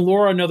we're giving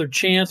Laura another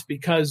chance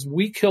because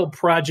we kill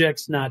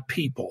projects, not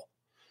people.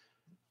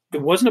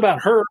 It wasn't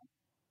about her.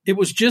 It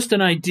was just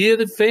an idea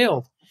that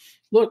failed.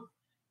 Look,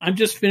 I'm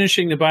just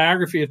finishing the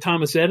biography of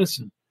Thomas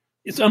Edison.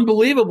 It's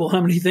unbelievable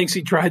how many things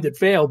he tried that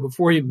failed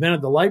before he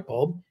invented the light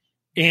bulb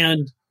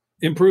and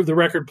improved the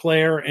record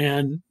player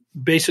and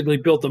basically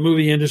built the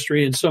movie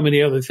industry and so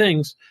many other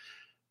things.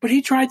 But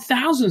he tried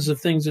thousands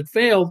of things that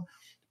failed.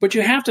 But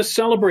you have to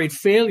celebrate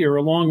failure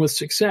along with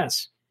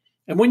success.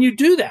 And when you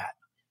do that,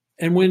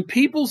 and when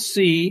people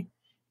see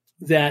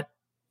that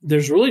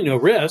there's really no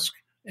risk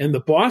and the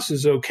boss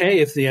is okay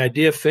if the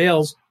idea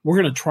fails,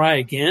 we're going to try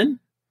again,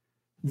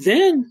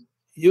 then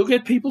you'll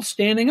get people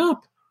standing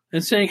up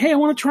and saying, hey, I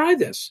want to try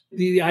this.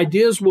 The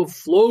ideas will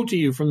flow to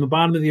you from the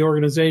bottom of the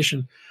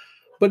organization.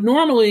 But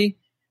normally,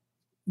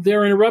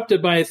 they're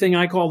interrupted by a thing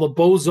I call the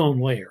boson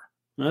layer.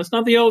 Now, that's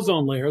not the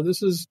ozone layer.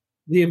 This is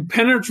the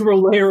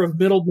impenetrable layer of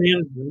middle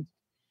management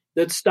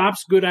that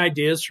stops good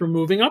ideas from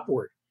moving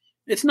upward.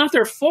 It's not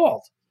their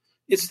fault.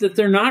 It's that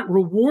they're not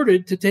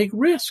rewarded to take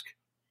risk.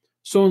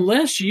 So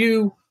unless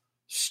you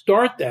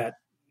start that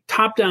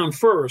top down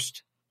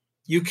first,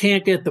 you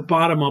can't get the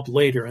bottom up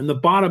later. And the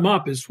bottom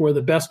up is where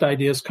the best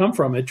ideas come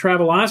from. At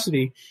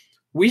Travelocity,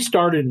 we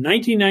started in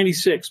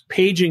 1996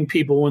 paging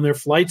people when their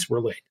flights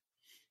were late.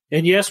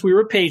 And yes, we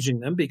were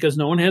paging them because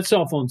no one had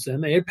cell phones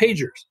then. They had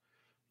pagers.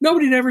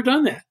 Nobody had ever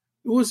done that.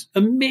 It was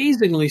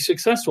amazingly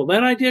successful.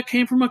 That idea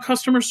came from a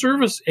customer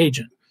service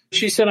agent.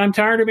 She said, I'm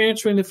tired of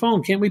answering the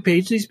phone. Can't we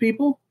page these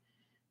people?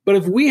 But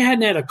if we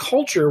hadn't had a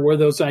culture where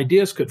those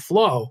ideas could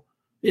flow,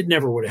 it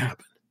never would have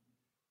happened.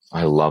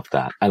 I love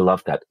that. I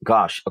love that.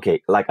 Gosh,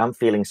 okay, like I'm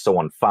feeling so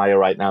on fire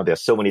right now.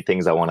 There's so many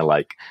things I want to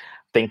like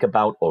think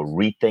about or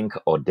rethink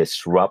or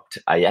disrupt.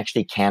 I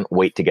actually can't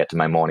wait to get to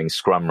my morning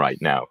scrum right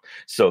now.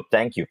 So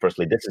thank you.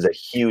 Firstly, this is a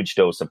huge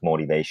dose of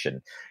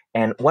motivation.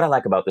 And what I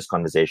like about this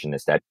conversation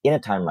is that in a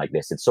time like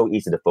this, it's so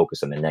easy to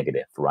focus on the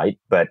negative, right?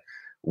 But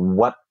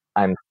what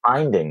I'm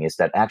finding is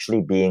that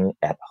actually being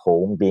at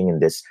home, being in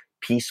this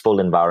peaceful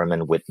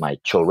environment with my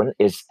children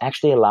is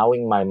actually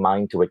allowing my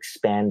mind to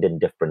expand in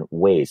different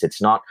ways.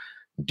 It's not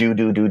do,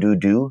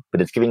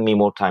 but it's giving me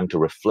more time to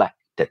reflect,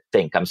 to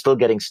think. I'm still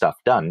getting stuff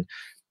done,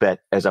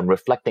 but as I'm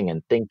reflecting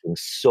and thinking,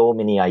 so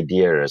many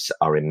ideas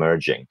are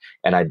emerging.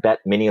 And I bet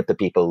many of the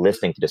people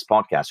listening to this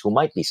podcast who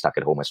might be stuck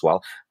at home as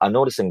well are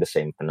noticing the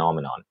same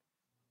phenomenon.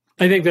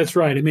 I think that's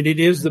right. I mean, it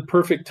is the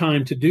perfect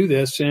time to do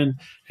this. And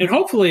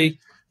hopefully,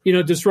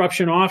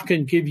 Disruption Off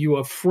can give you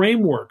a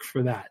framework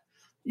for that.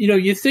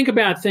 You think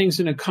about things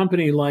in a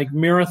company like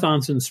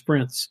marathons and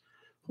sprints.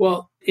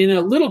 Well, in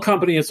a little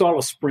company, it's all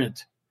a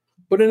sprint.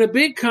 But in a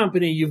big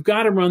company, you've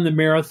got to run the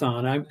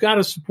marathon. I've got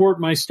to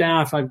support my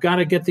staff. I've got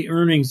to get the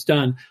earnings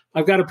done.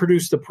 I've got to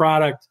produce the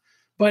product.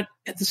 But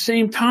at the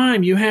same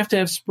time, you have to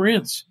have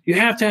sprints. You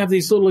have to have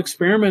these little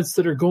experiments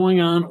that are going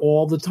on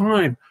all the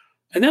time.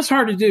 And that's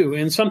hard to do.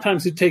 And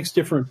sometimes it takes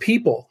different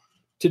people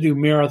to do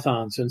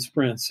marathons and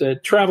sprints.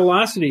 At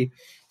Travelocity,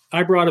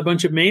 I brought a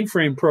bunch of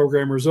mainframe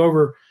programmers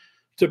over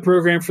to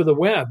program for the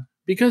web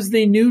because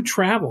they knew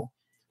travel.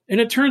 And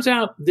it turns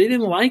out they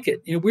didn't like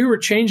it. We were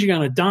changing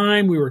on a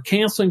dime. We were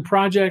canceling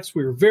projects.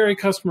 We were very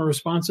customer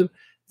responsive.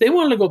 They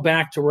wanted to go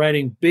back to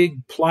writing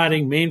big,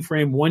 plotting,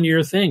 mainframe,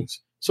 one-year things.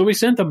 So we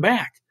sent them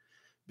back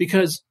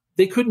because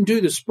they couldn't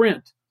do the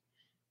sprint.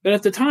 But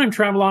at the time,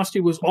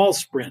 Travelocity was all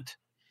sprint.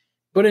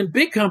 But in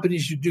big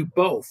companies, you do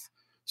both.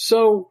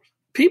 So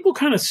people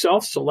kind of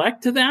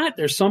self-select to that.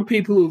 There's some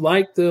people who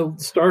like the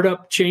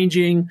startup,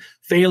 changing,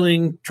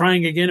 failing,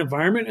 trying again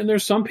environment. And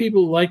there's some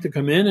people who like to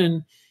come in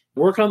and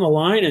work on the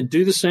line and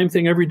do the same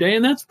thing every day.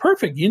 And that's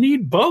perfect. You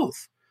need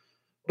both.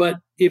 But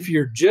if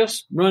you're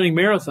just running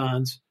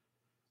marathons,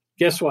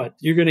 guess what?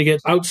 You're going to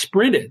get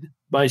out-sprinted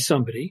by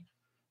somebody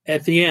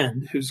at the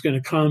end who's going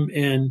to come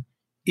and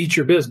eat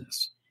your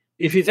business.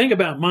 If you think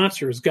about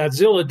monsters,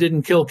 Godzilla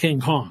didn't kill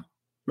King Kong,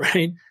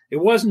 right? It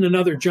wasn't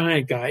another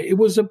giant guy. It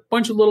was a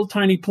bunch of little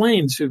tiny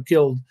planes who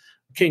killed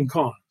King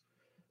Kong.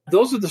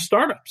 Those are the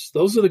startups.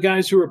 Those are the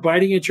guys who are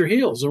biting at your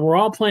heels. And we're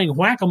all playing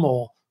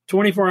whack-a-mole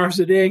 24 hours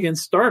a day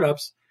against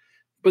startups.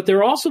 But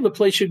they're also the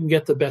place you can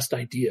get the best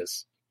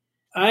ideas.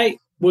 I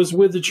was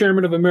with the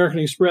chairman of American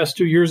Express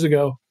 2 years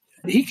ago.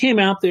 He came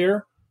out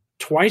there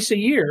twice a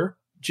year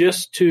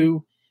just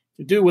to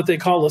do what they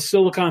call a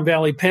Silicon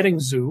Valley petting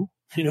zoo.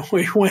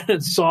 We went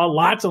and saw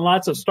lots and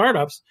lots of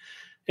startups.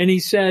 And he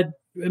said,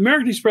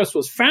 American Express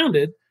was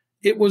founded.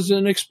 It was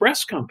an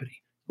express company.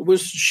 It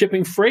was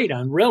shipping freight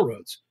on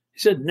railroads. He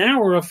said,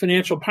 now we're a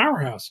financial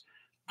powerhouse.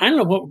 I don't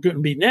know what we're going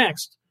to be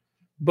next,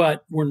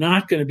 but we're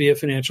not going to be a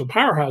financial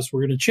powerhouse.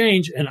 We're going to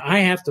change. And I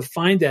have to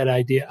find that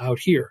idea out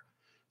here.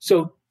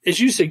 So as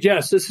you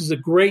suggest, this is a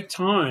great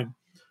time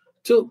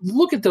to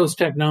look at those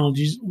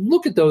technologies,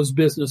 look at those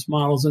business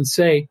models and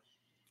say,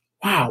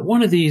 wow,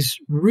 one of these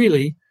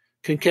really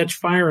can catch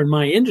fire in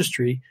my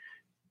industry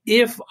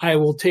if I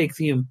will take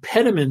the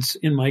impediments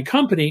in my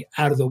company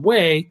out of the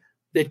way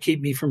that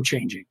keep me from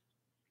changing.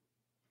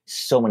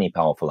 So many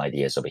powerful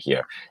ideas over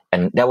here.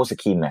 And that was a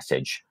key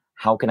message.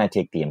 How can I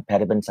take the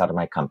impediments out of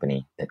my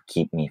company that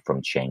keep me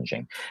from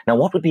changing? Now,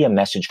 what would be a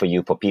message for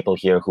you for people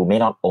here who may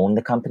not own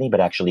the company,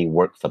 but actually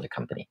work for the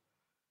company?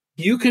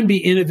 You can be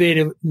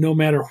innovative no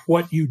matter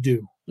what you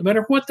do, no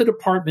matter what the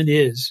department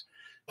is.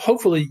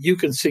 Hopefully, you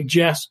can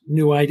suggest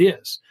new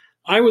ideas.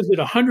 I was at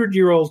a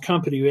 100-year-old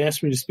company who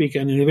asked me to speak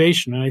on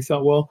innovation. And I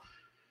thought, well,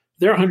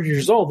 they're 100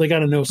 years old. They got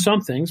to know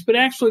some things. But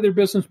actually, their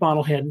business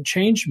model hadn't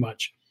changed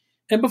much.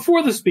 And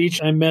before the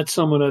speech, I met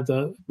someone at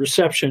the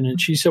reception.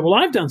 And she said, well,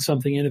 I've done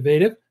something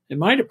innovative in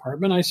my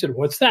department. I said,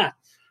 what's that?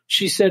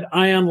 She said,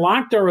 I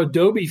unlocked our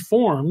Adobe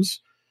forms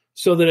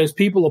so that as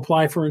people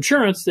apply for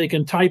insurance, they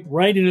can type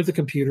right into the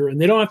computer. And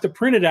they don't have to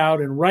print it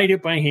out and write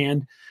it by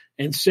hand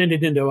and send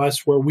it into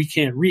us where we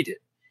can't read it.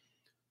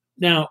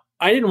 Now,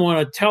 I didn't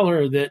want to tell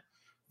her that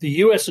the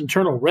U.S.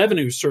 Internal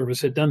Revenue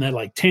Service had done that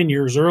like 10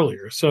 years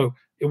earlier. So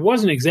it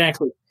wasn't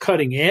exactly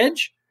cutting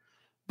edge.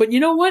 But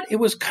you know what? It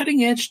was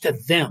cutting edge to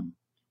them.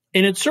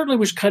 And it certainly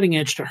was cutting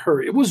edge to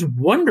her. It was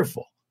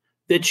wonderful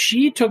that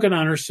she took it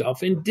on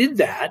herself and did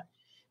that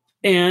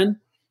and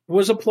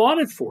was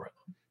applauded for it.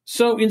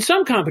 So in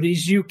some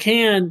companies, you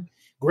can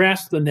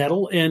grasp the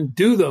nettle and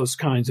do those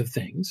kinds of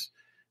things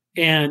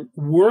and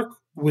work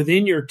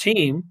within your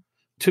team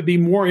to be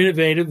more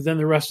innovative than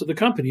the rest of the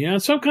company. Now, in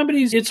some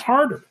companies, it's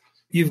harder.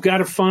 You've got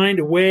to find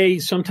a way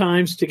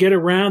sometimes to get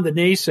around the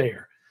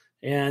naysayer,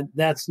 and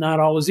that's not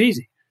always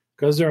easy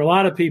Because there are a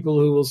lot of people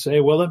who will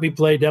say, well, let me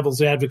play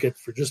devil's advocate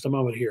for just a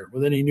moment here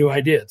with any new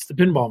idea. It's the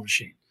pinball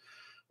machine.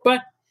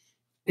 But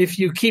if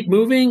you keep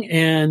moving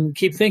and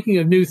keep thinking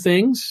of new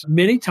things,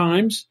 many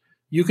times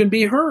you can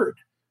be heard.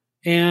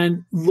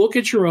 And look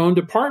at your own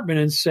department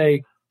and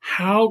say,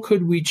 how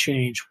could we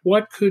change?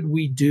 What could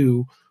we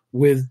do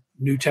with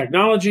new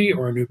technology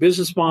or a new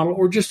business model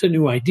or just a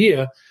new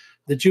idea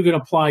that you can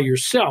apply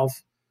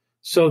yourself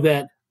so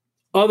that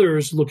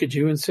others look at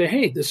you and say,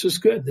 hey, this is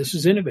good. This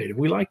is innovative.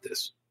 We like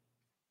this.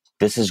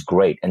 This is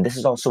great. And this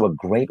is also a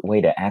great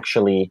way to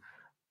actually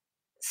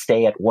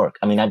stay at work.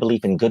 I mean, I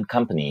believe in good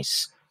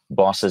companies,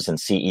 bosses and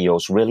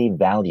CEOs really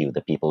value the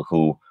people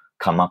who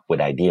come up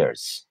with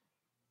ideas.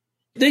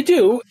 They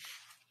do,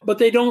 but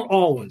they don't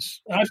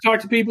always. I've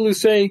talked to people who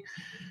say,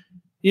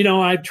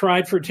 I've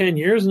tried for 10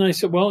 years. And I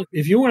said, well,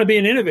 if you want to be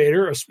an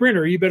innovator, a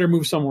sprinter, you better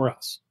move somewhere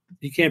else.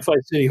 You can't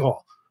fight City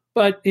Hall.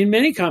 But in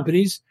many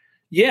companies,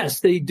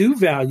 yes, they do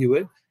value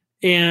it.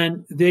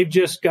 And they've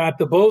just got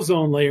the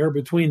ozone layer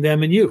between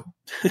them and you.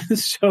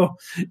 So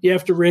you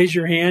have to raise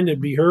your hand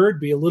and be heard,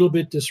 be a little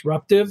bit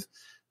disruptive.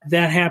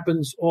 That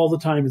happens all the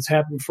time. It's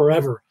happened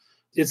forever.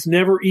 It's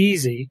never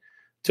easy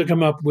to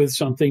come up with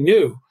something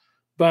new.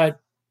 But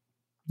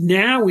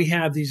now we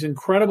have these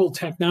incredible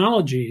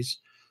technologies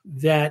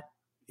that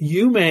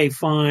you may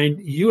find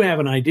you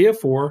have an idea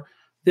for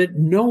that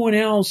no one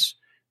else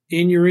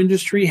in your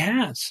industry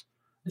has.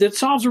 That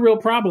solves a real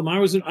problem. I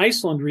was in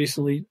Iceland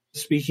recently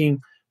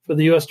speaking for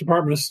the U.S.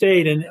 Department of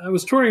State, and I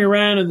was touring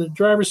around, and the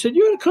driver said,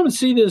 you ought to come and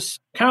see this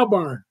cow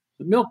barn,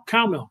 the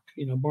cow milk,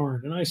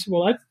 barn. And I said,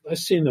 well, I've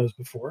seen those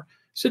before.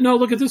 He said, no,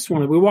 look at this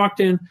one. And we walked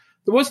in.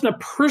 There wasn't a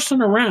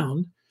person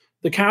around.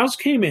 The cows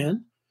came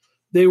in.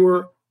 They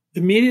were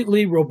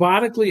immediately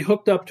robotically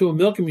hooked up to a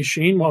milking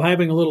machine while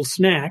having a little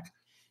snack.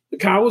 The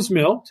cow was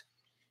milked,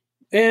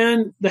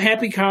 and the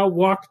happy cow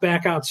walked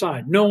back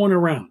outside. No one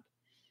around.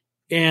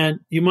 And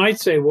you might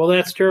say, well,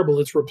 that's terrible.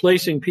 It's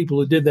replacing people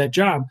who did that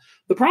job.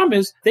 The problem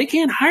is they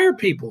can't hire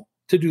people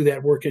to do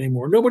that work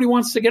anymore. Nobody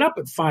wants to get up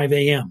at 5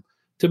 a.m.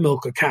 to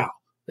milk a cow.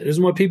 That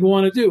isn't what people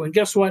want to do. And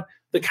guess what?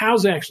 The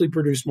cows actually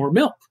produce more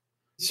milk.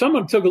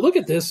 Someone took a look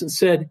at this and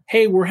said,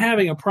 hey, we're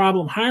having a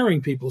problem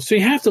hiring people. So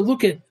you have to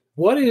look at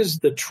what is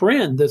the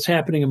trend that's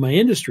happening in my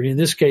industry. In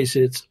this case,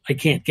 it's I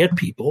can't get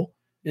people,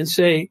 and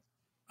say,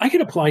 I can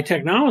apply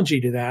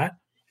technology to that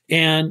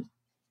and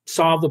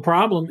solve the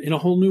problem in a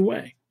whole new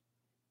way.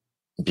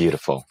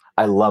 Beautiful.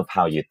 I love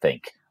how you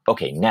think.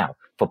 Okay, now,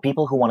 for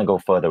people who want to go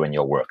further in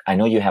your work, I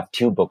know you have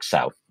 2 books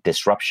out,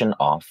 Disruption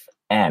Off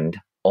and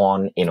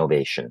On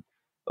Innovation.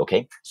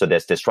 Okay, so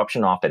there's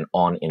Disruption Off and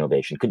On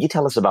Innovation. Could you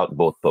tell us about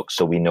both books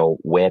so we know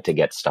where to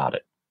get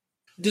started?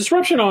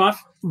 Disruption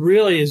Off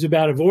really is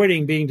about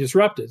avoiding being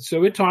disrupted.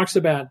 So it talks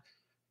about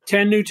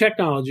 10 new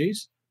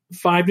technologies,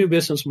 5 new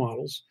business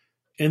models,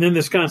 and then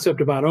this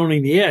concept about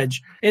owning the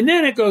edge. And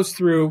then it goes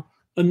through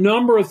a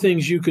number of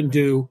things you can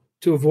do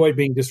to avoid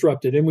being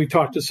disrupted. And we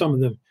talked to some of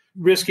them.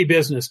 Risky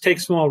business,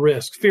 take small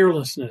risks,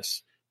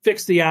 fearlessness,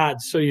 fix the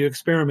odds so you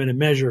experiment and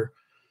measure,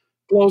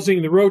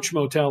 closing the roach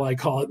motel, I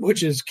call it,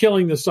 which is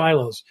killing the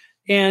silos.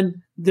 And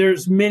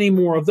there's many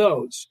more of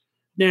those.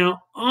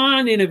 Now,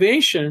 On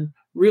Innovation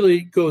really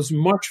goes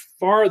much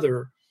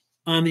farther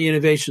on the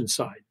innovation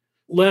side.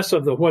 Less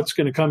of the what's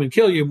going to come and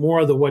kill you, more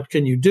of the what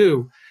can you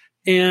do.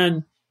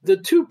 And the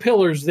 2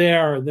 pillars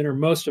there that are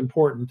most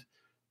important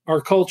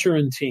are culture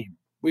and team.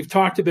 We've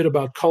talked a bit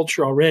about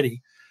culture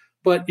already,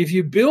 but if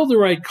you build the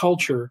right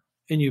culture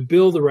and you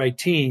build the right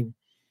team,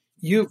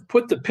 you've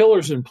put the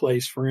pillars in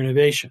place for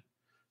innovation.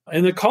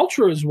 And the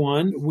culture is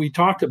one we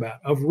talked about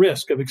of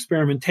risk, of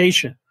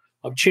experimentation,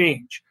 of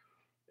change.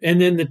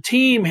 And then the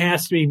team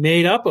has to be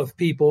made up of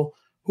people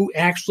who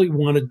actually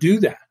want to do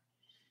that,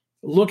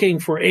 looking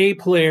for A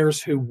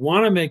players who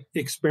want to make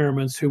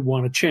experiments, who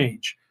want to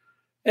change.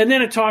 And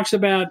then it talks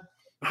about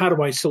how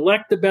do I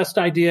select the best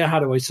idea? How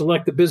do I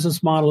select the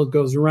business model that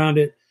goes around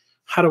it?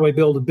 How do I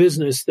build a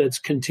business that's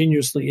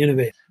continuously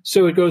innovative?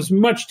 So it goes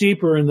much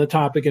deeper in the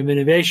topic of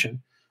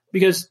innovation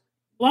because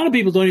a lot of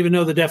people don't even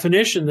know the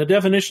definition. The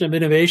definition of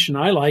innovation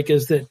I like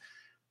is that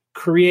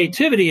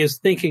creativity is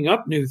thinking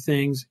up new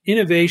things.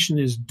 Innovation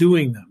is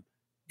doing them.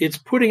 It's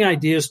putting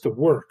ideas to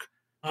work.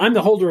 I'm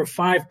the holder of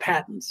 5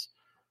 patents,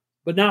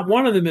 but not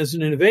one of them is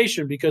an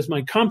innovation because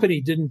my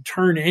company didn't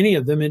turn any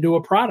of them into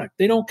a product.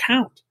 They don't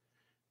count.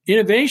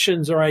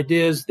 Innovations are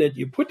ideas that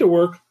you put to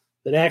work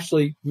that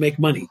actually make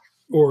money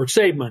or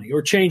save money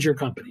or change your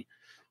company.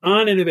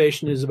 On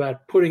Innovation is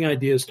about putting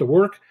ideas to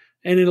work,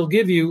 and it'll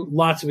give you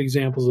lots of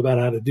examples about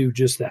how to do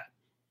just that.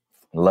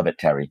 Love it,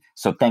 Terry.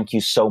 So thank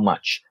you so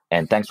much.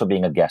 And thanks for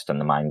being a guest on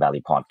the Mind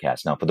Valley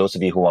podcast. Now, for those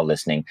of you who are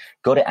listening,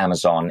 go to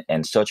Amazon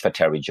and search for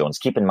Terry Jones.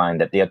 Keep in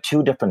mind that there are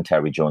 2 different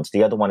Terry Jones.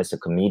 The other one is a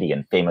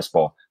comedian famous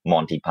for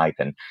Monty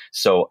Python.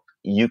 So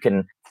you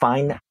can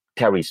find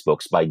Terry's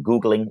books by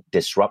Googling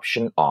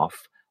Disruption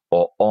Off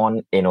or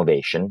On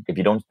Innovation. If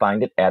you don't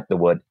find it, add the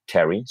word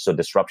Terry. So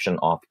Disruption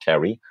Off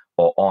Terry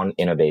or On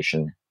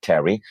Innovation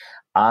Terry.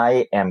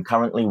 I am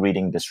currently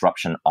reading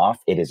Disruption Off.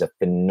 It is a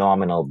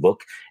phenomenal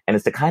book, and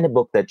it's the kind of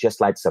book that just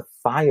lights a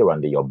fire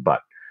under your butt.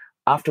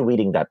 After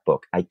reading that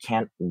book, I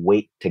can't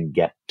wait to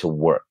get to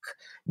work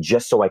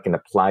just so I can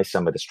apply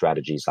some of the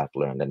strategies I've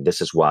learned. And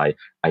this is why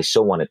I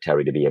so wanted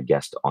Terry to be a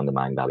guest on the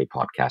Mind Valley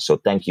podcast. So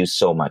thank you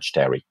so much,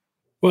 Terry.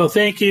 Well,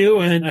 thank you.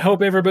 And I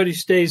hope everybody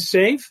stays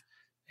safe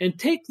and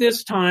take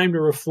this time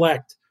to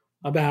reflect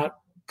about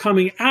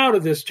coming out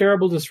of this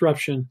terrible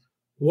disruption.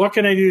 What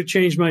can I do to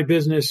change my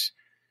business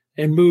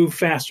and move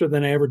faster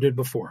than I ever did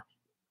before?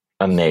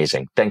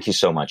 Amazing. Thank you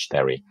so much,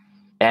 Terry.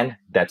 And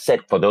that's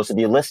it. For those of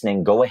you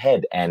listening, go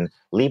ahead and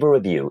leave a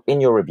review.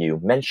 In your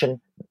review,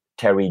 mention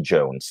Terry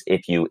Jones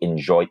if you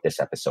enjoyed this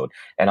episode.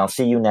 And I'll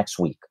see you next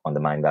week on the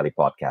Mind Valley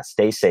podcast.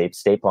 Stay safe,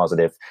 stay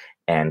positive,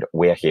 and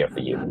we're here for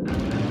you.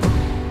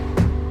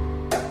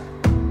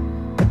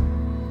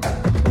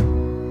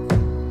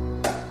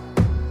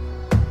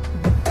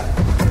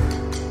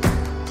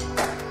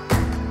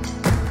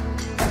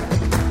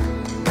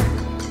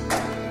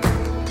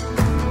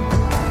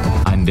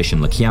 I'm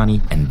Vishen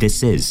Lakhiani, and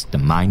this is the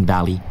Mind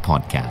Valley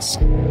Podcast.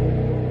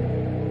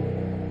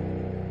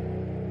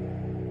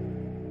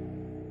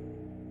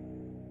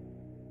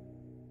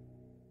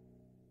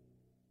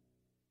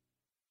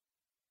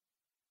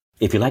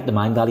 If you like the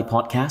Mind Valley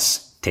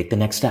Podcast, take the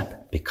next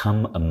step.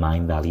 Become a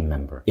Mind Valley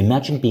member.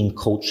 Imagine being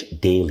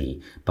coached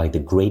daily by the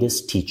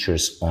greatest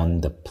teachers on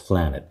the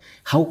planet.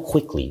 How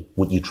quickly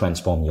would you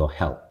transform your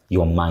health,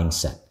 your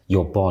mindset,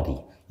 your body,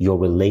 your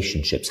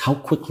relationships? How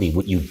quickly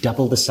would you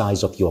double the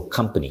size of your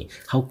company?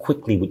 How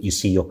quickly would you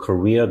see your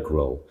career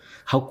grow?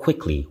 How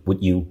quickly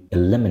would you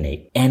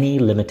eliminate any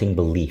limiting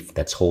belief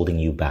that's holding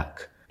you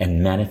back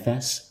and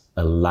manifest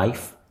a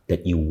life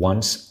that you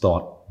once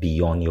thought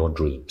beyond your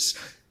dreams?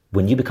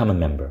 When you become a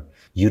member,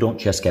 you don't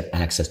just get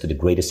access to the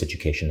greatest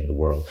education in the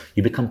world.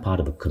 You become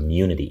part of a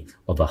community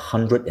of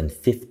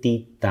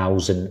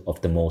 150,000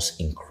 of the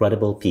most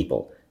incredible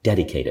people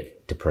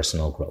dedicated to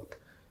personal growth.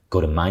 Go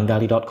to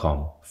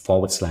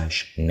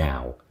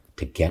mindvalley.com/now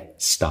to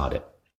get started.